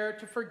take care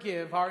to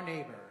forgive our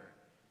neighbor.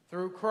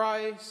 Through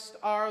Christ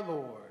our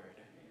Lord.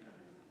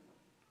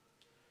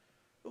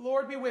 The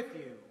Lord be with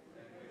you.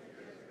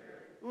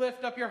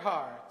 Lift up your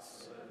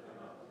hearts.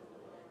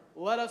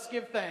 Let us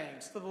give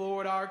thanks to the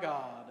Lord our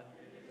God.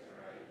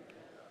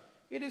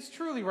 It is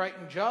truly right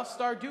and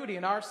just, our duty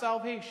and our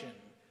salvation,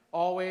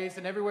 always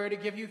and everywhere to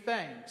give you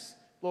thanks,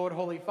 Lord,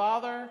 Holy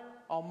Father,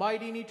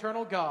 Almighty and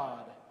eternal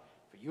God,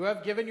 for you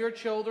have given your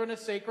children a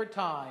sacred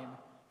time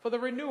for the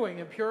renewing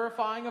and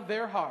purifying of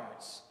their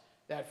hearts,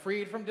 that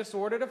freed from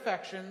disordered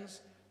affections,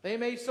 they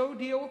may so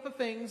deal with the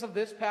things of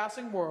this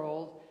passing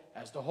world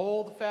as to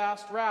hold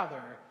fast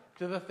rather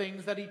to the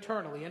things that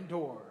eternally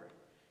endure.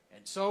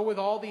 And so with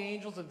all the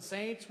angels and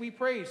saints we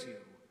praise you,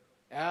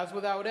 as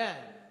without end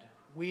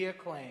we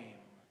acclaim.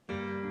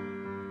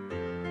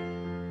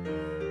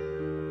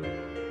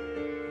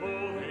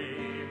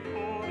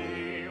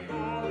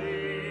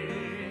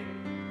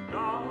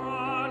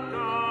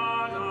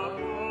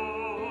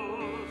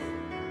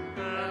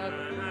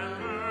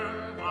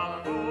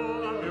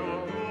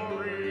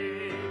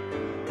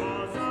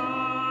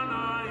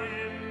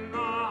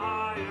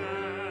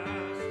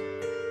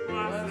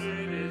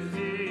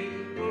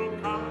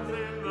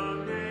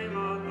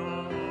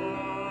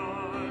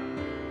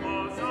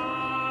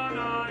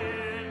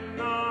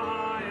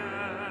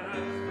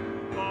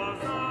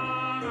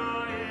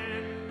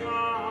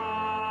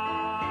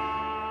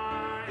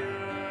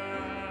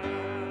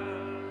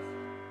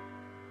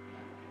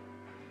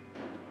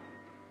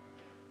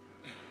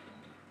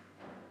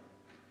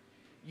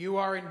 You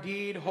are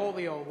indeed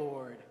holy, O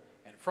Lord,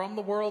 and from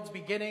the world's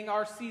beginning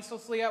are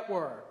ceaselessly at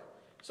work,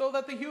 so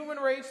that the human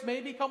race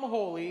may become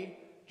holy,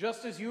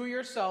 just as you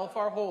yourself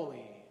are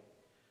holy.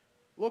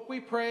 Look, we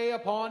pray,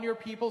 upon your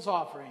people's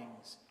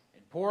offerings,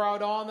 and pour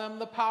out on them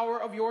the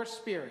power of your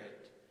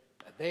Spirit,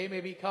 that they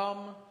may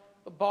become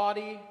the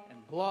body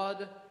and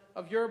blood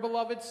of your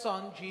beloved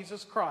Son,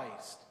 Jesus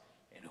Christ,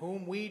 in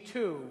whom we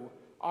too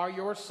are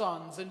your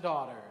sons and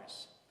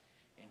daughters.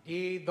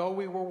 Indeed, though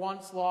we were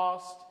once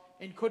lost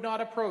and could not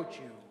approach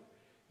you,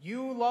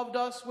 you loved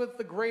us with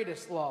the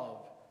greatest love,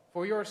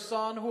 for your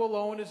Son, who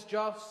alone is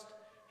just,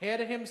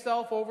 handed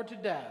himself over to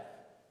death,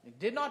 and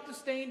did not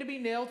disdain to be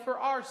nailed for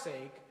our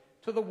sake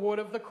to the wood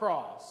of the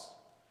cross.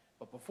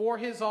 But before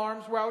his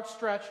arms were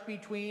outstretched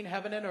between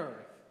heaven and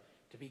earth,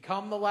 to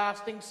become the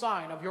lasting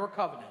sign of your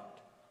covenant,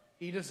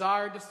 he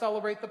desired to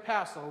celebrate the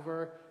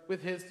Passover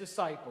with his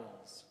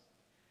disciples.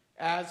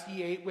 As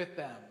he ate with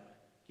them,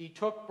 he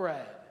took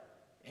bread,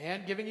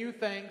 and giving you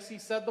thanks, he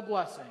said the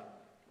blessing,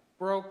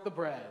 broke the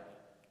bread,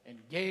 and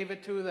gave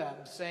it to them,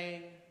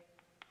 saying,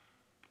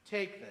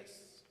 "Take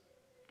this,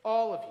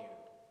 all of you,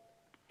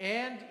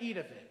 and eat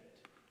of it,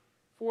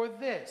 for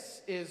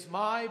this is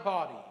my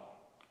body,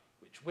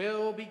 which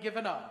will be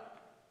given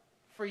up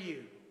for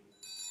you."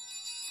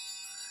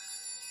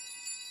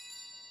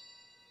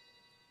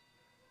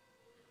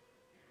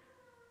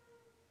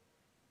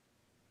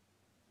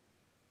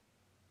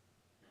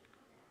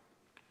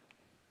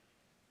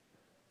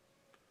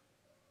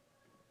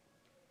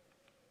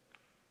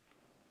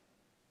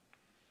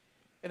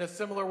 In a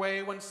similar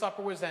way, when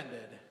supper was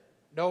ended,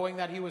 knowing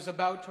that he was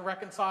about to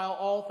reconcile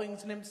all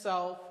things in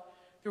himself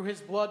through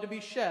his blood to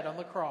be shed on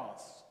the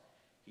cross,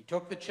 he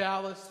took the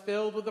chalice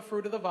filled with the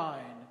fruit of the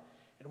vine,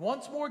 and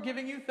once more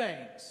giving you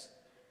thanks,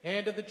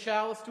 handed the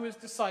chalice to his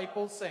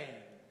disciples,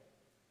 saying,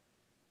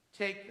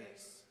 "Take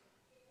this,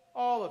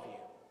 all of you,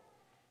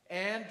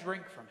 and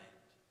drink from it,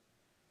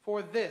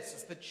 for this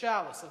is the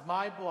chalice of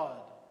my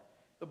blood,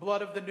 the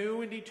blood of the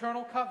new and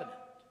eternal covenant,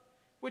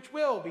 which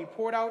will be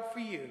poured out for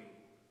you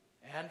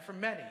and for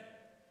many,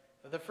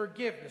 for the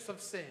forgiveness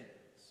of sins.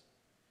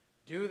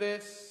 Do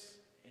this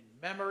in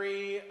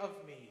memory of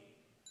me."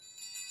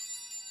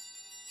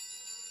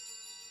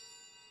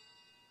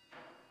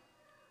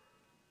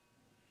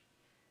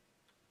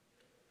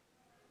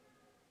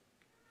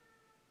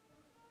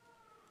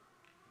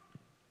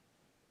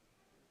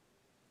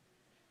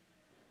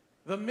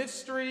 The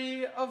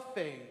mystery of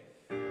faith.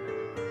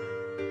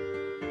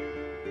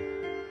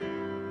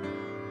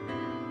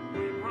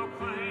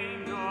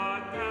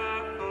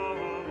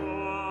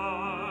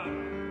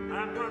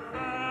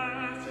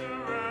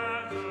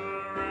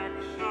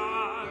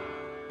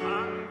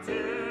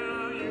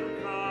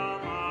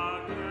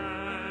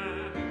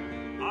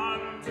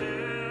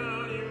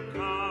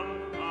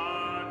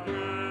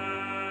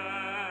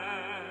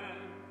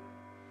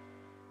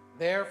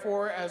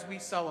 Therefore, as we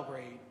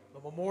celebrate the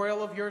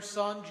memorial of your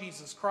Son,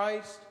 Jesus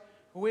Christ,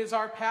 who is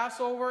our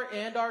Passover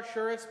and our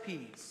surest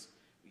peace,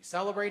 we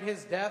celebrate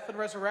his death and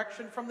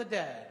resurrection from the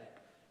dead,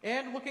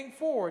 and looking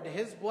forward to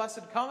his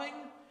blessed coming,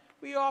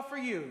 we offer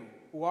you,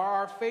 who are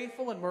our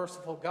faithful and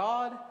merciful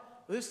God,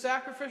 this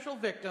sacrificial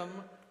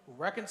victim,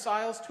 who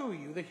reconciles to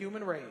you the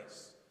human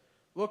race.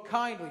 Look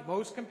kindly,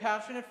 most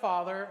compassionate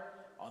Father,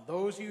 on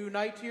those you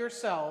unite to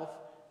yourself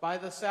by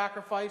the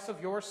sacrifice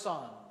of your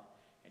Son,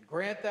 and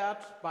grant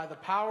that, by the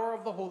power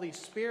of the Holy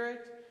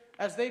Spirit,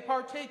 as they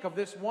partake of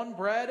this one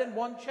bread and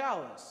one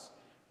chalice,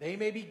 they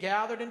may be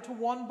gathered into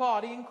one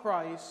body in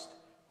Christ,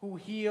 who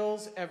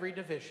heals every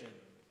division.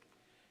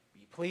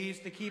 Be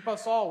pleased to keep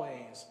us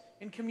always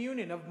in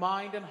communion of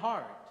mind and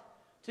heart,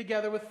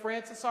 together with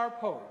Francis our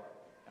Pope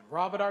and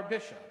Robert our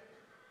Bishop.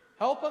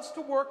 Help us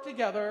to work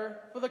together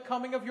for the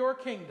coming of your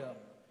kingdom,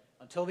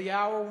 until the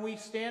hour when we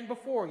stand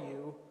before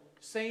you,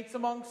 saints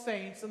among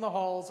saints in the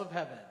halls of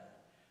heaven,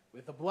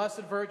 with the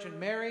Blessed Virgin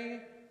Mary,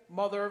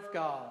 Mother of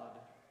God,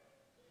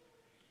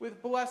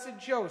 with blessed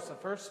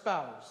Joseph, her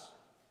spouse,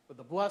 with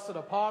the blessed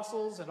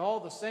apostles and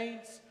all the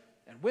saints,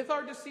 and with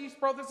our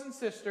deceased brothers and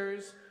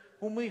sisters,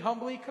 whom we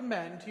humbly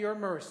commend to your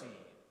mercy.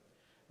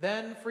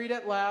 Then, freed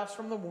at last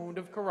from the wound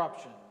of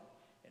corruption,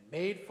 and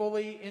made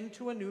fully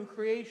into a new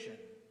creation,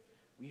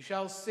 we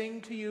shall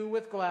sing to you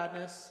with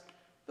gladness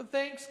the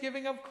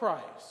thanksgiving of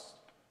Christ,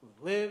 who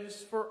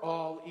lives for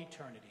all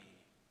eternity.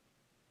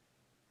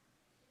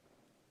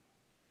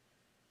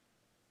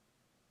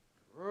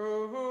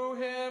 Through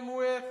him,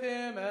 with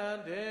him,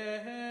 and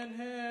in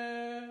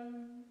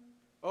him,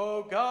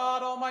 O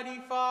God, Almighty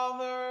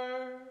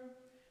Father,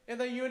 in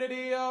the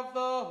unity of the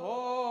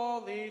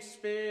Holy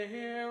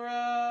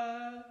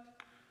Spirit,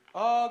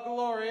 all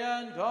glory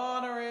and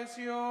honor is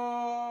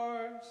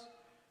yours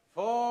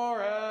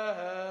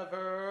forever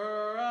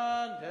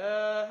and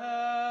ever.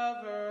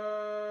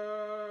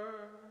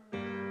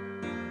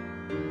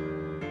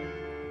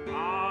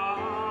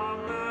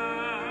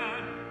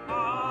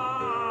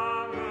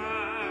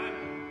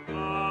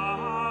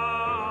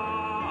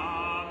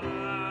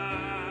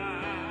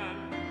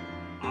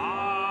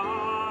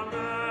 Amen,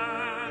 amen,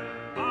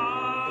 amen, amen,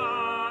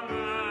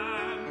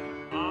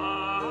 amen, amen.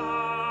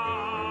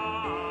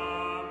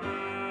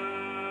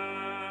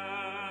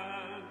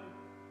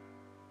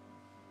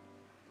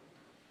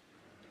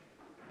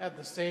 At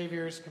the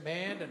Savior's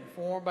command and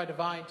formed by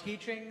divine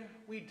teaching,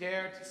 we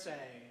dare to say,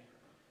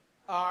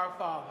 Our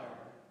Father,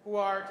 who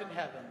art in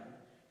heaven,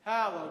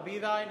 hallowed be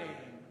thy name.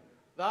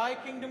 Thy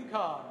kingdom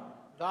come,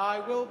 thy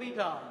will be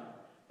done,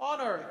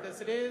 on earth as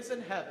it is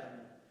in heaven.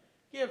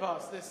 Give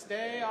us this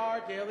day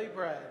our daily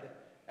bread,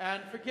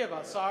 and forgive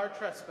us our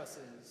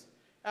trespasses,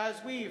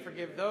 as we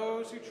forgive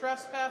those who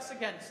trespass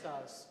against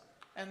us.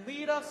 And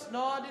lead us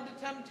not into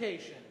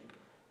temptation,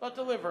 but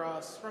deliver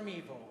us from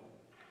evil.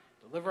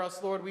 Deliver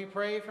us, Lord, we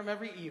pray, from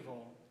every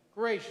evil.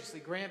 Graciously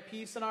grant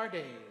peace in our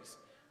days,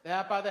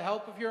 that by the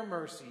help of your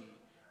mercy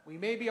we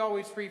may be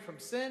always free from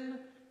sin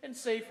and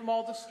safe from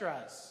all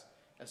distress,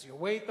 as you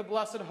await the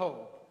blessed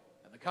hope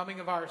and the coming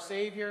of our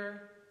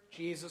Savior,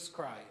 Jesus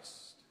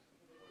Christ.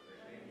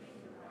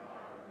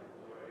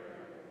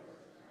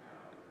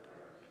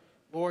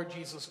 Lord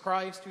Jesus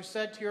Christ, who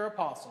said to your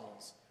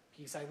apostles,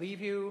 Peace I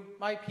leave you,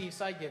 my peace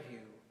I give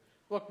you,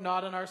 look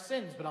not on our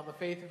sins, but on the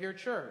faith of your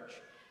church,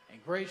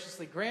 and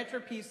graciously grant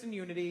your peace and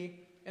unity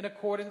in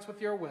accordance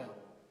with your will,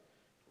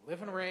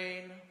 live and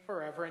reign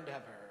forever and ever.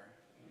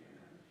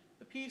 Amen.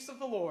 The peace of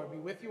the Lord be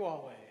with you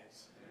always.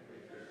 And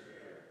with your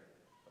spirit.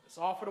 Let us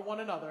offer to one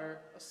another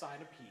a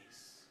sign of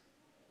peace.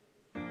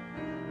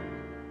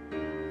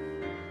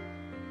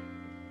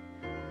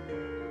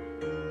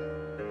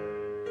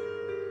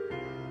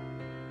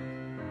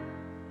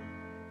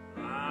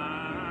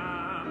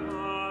 Lamb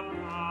of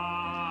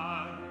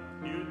God,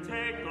 you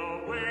take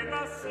away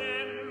the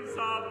sins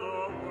of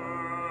the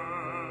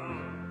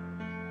world.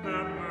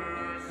 Have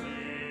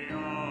mercy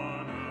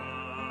on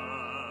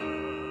us.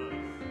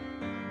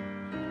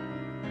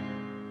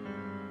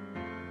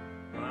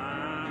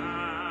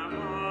 Lamb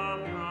of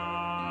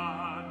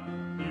God,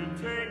 you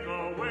take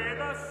away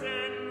the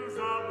sins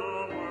of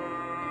the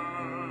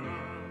world.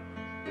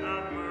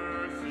 Have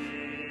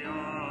mercy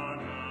on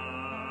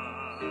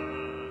us.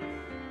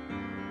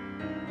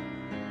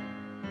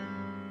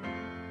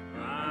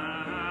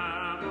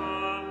 Lamb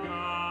of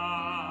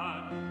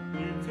God,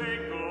 you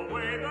take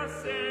away the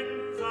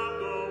sins of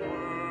the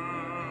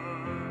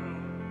world.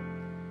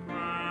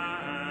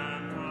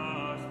 Grant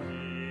us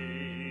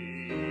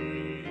peace.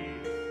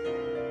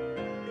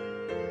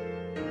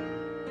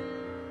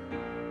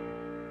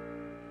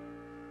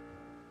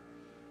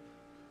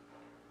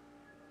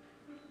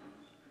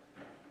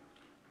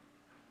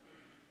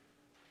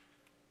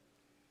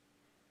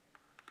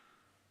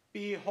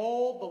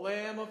 Behold the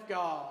Lamb of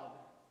God.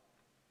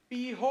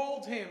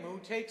 Behold him who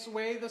takes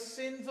away the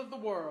sins of the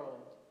world.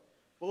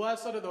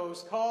 Blessed are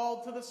those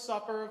called to the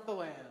supper of the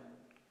Lamb.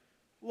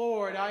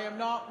 Lord, I am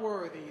not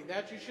worthy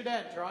that you should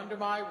enter under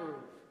my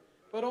roof,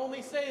 but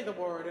only say the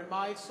word, and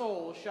my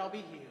soul shall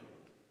be healed.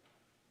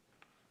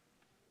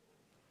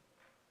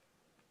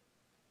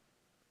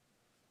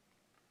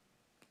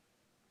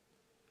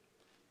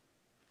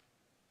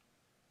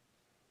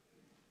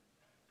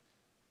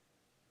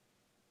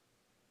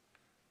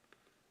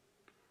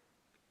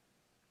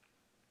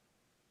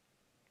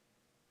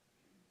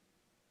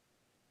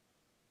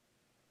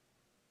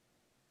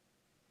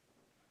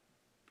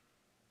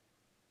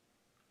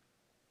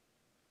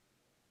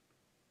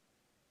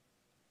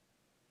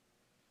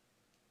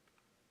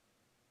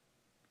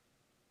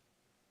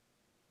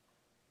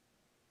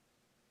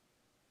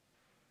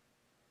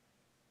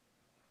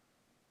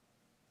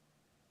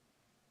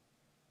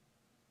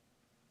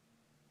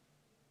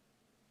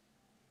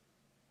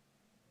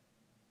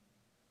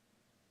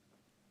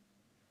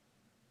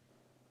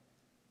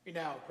 We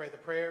now pray the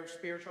prayer of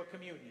spiritual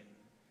communion.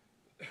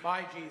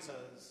 My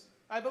Jesus,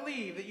 I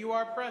believe that you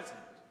are present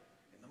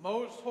in the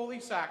most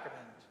holy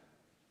sacrament.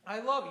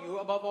 I love you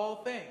above all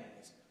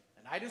things,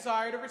 and I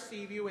desire to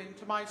receive you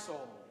into my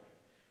soul.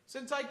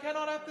 Since I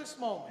cannot at this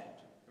moment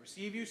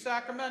receive you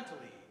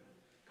sacramentally,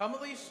 come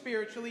at least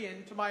spiritually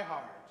into my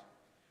heart.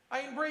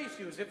 I embrace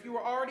you as if you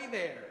were already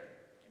there,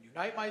 and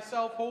unite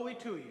myself wholly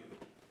to you.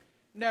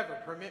 Never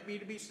permit me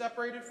to be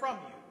separated from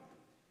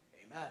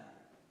you. Amen.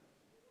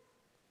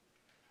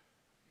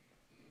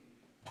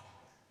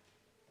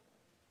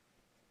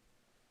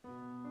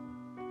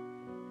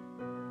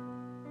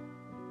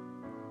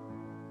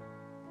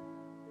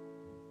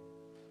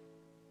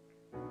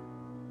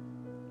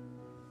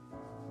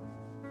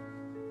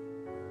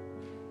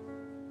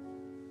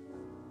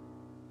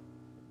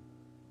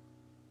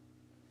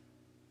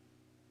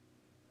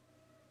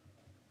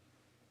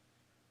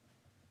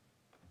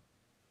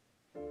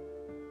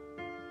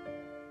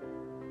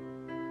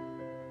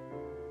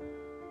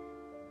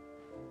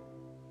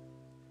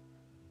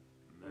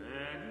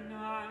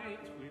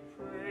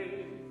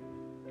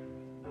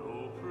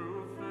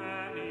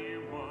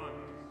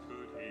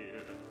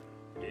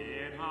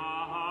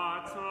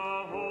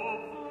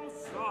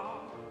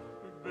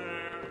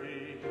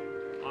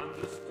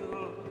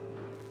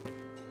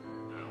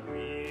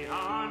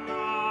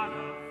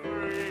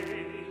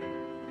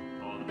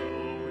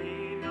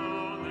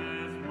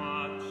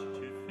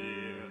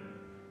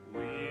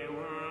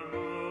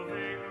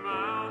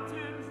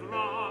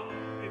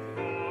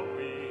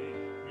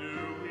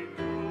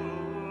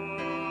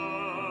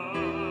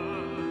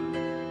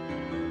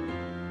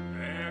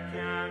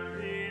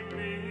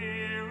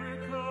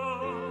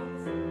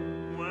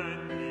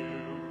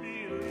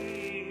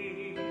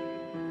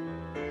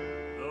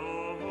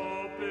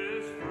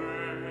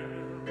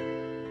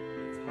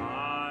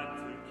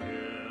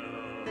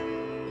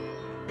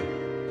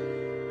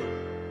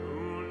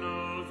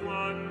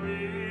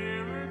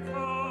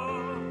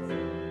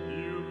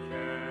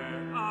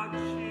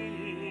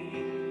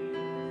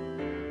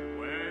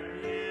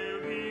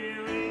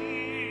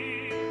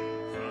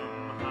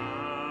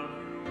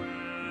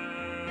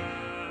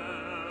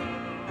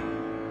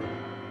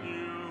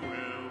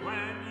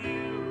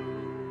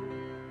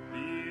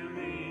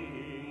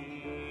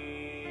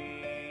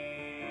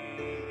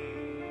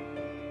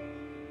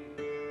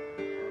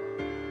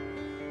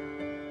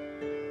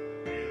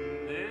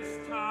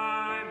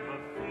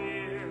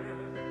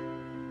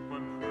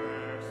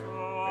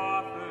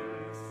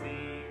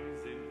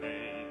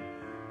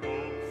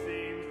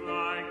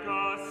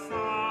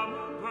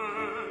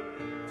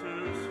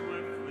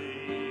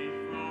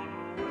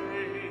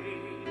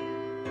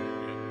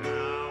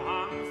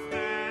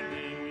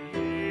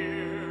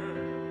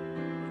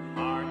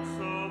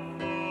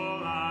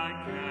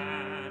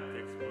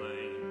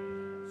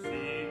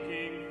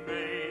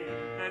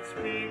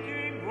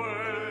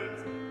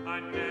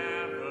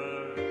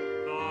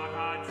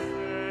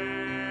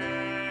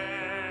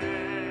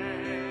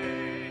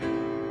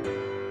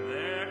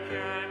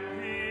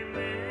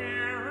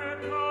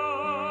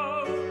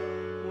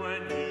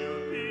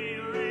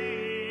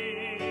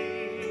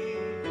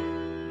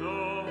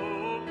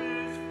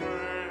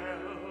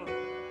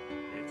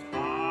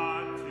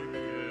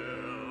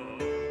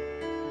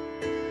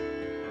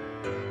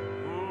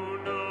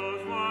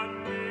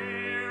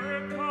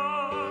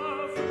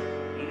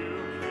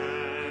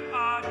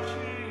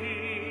 Achieve.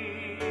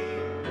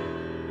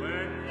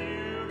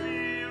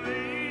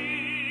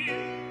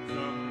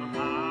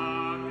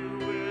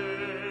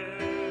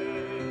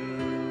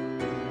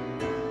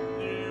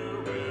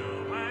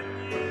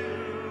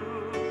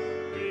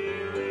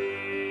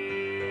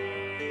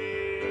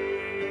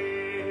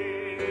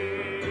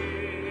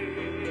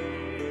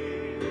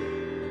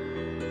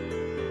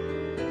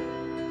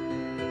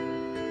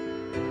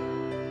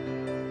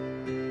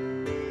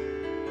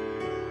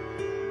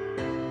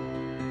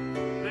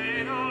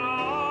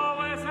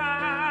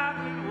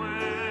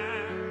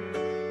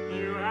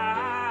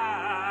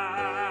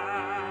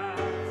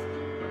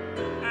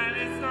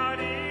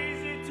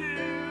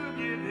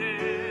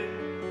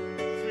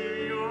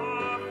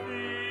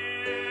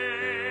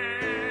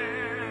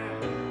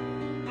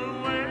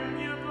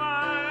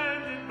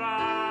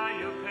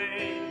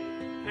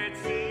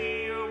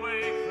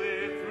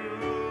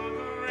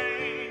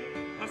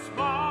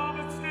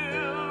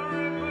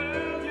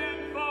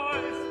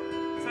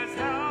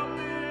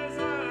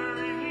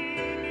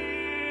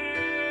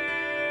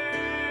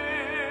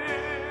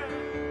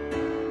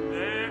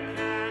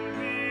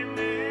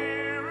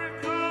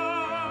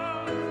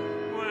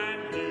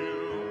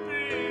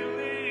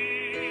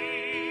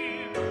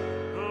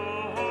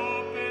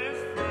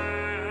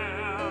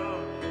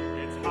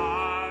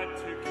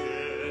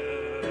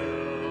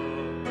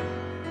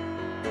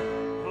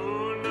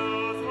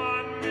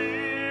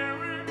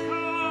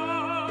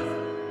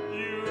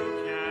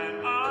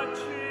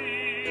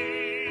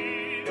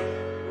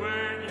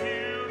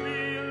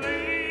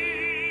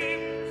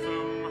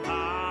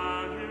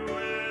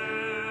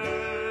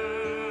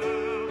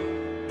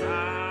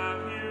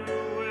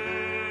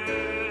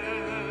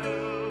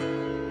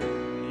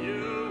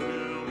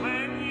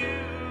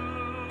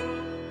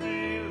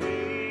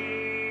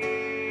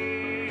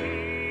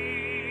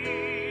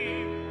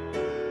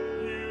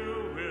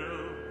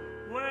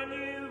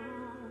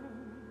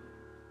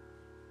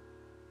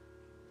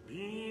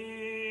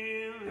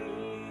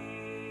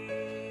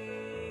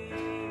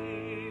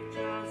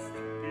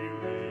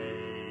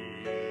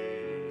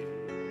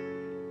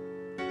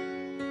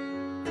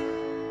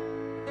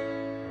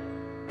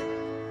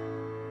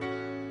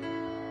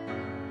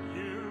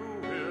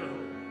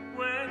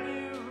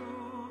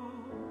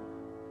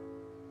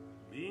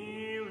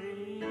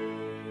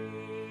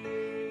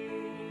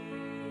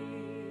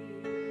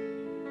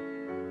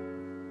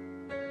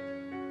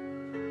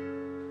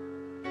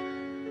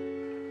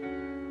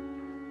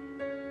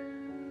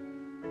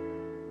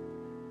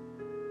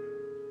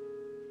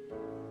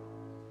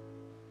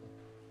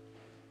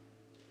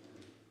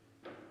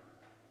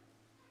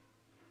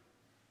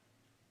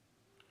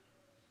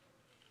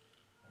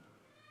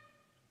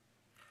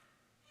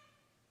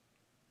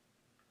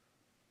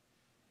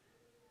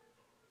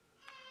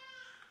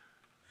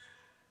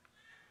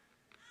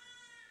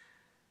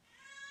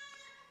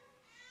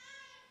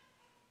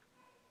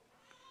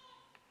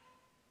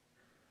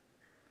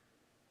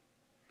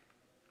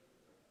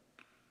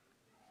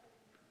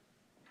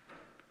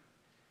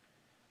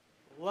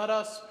 Let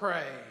us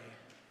pray.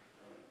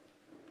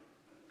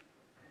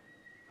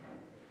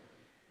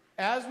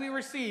 As we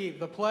receive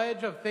the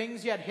pledge of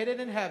things yet hidden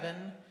in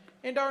heaven,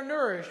 and are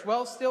nourished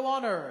while still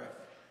on earth,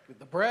 with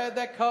the bread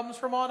that comes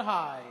from on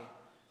high,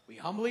 we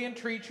humbly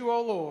entreat you,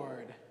 O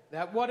Lord,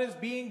 that what is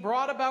being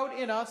brought about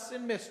in us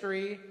in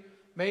mystery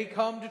may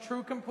come to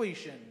true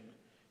completion,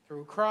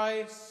 through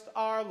Christ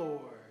our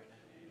Lord.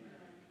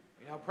 Amen.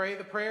 We now pray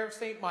the prayer of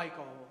St.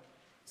 Michael.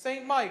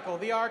 St. Michael,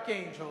 the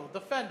archangel,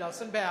 defend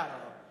us in battle.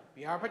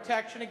 Be our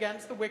protection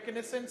against the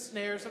wickedness and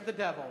snares of the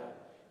devil.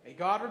 May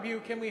God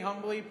rebuke him, we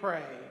humbly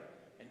pray.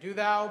 And do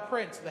thou,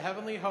 Prince of the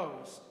heavenly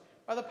host,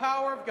 by the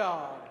power of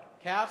God,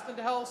 cast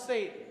into hell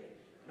Satan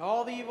and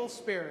all the evil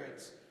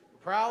spirits who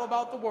prowl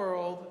about the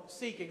world,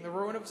 seeking the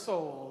ruin of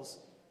souls.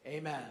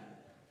 Amen.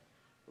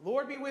 The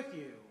Lord be with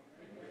you.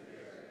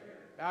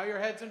 Bow your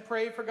heads and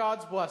pray for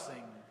God's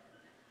blessing.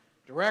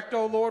 Direct,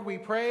 O Lord, we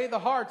pray, the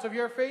hearts of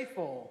your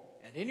faithful,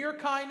 and in your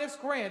kindness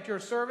grant your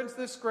servants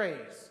this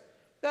grace,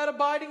 that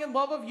abiding in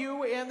love of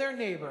you and their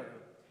neighbor,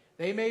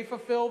 they may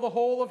fulfill the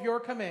whole of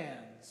your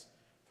commands,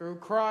 through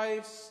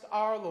Christ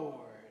our Lord.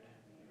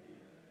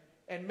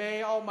 And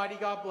may Almighty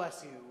God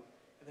bless you,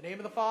 in the name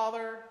of the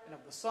Father, and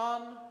of the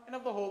Son, and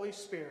of the Holy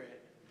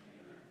Spirit.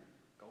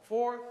 Go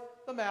forth,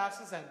 the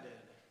Mass is ended.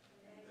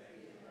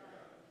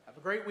 Have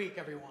a great week,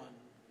 everyone.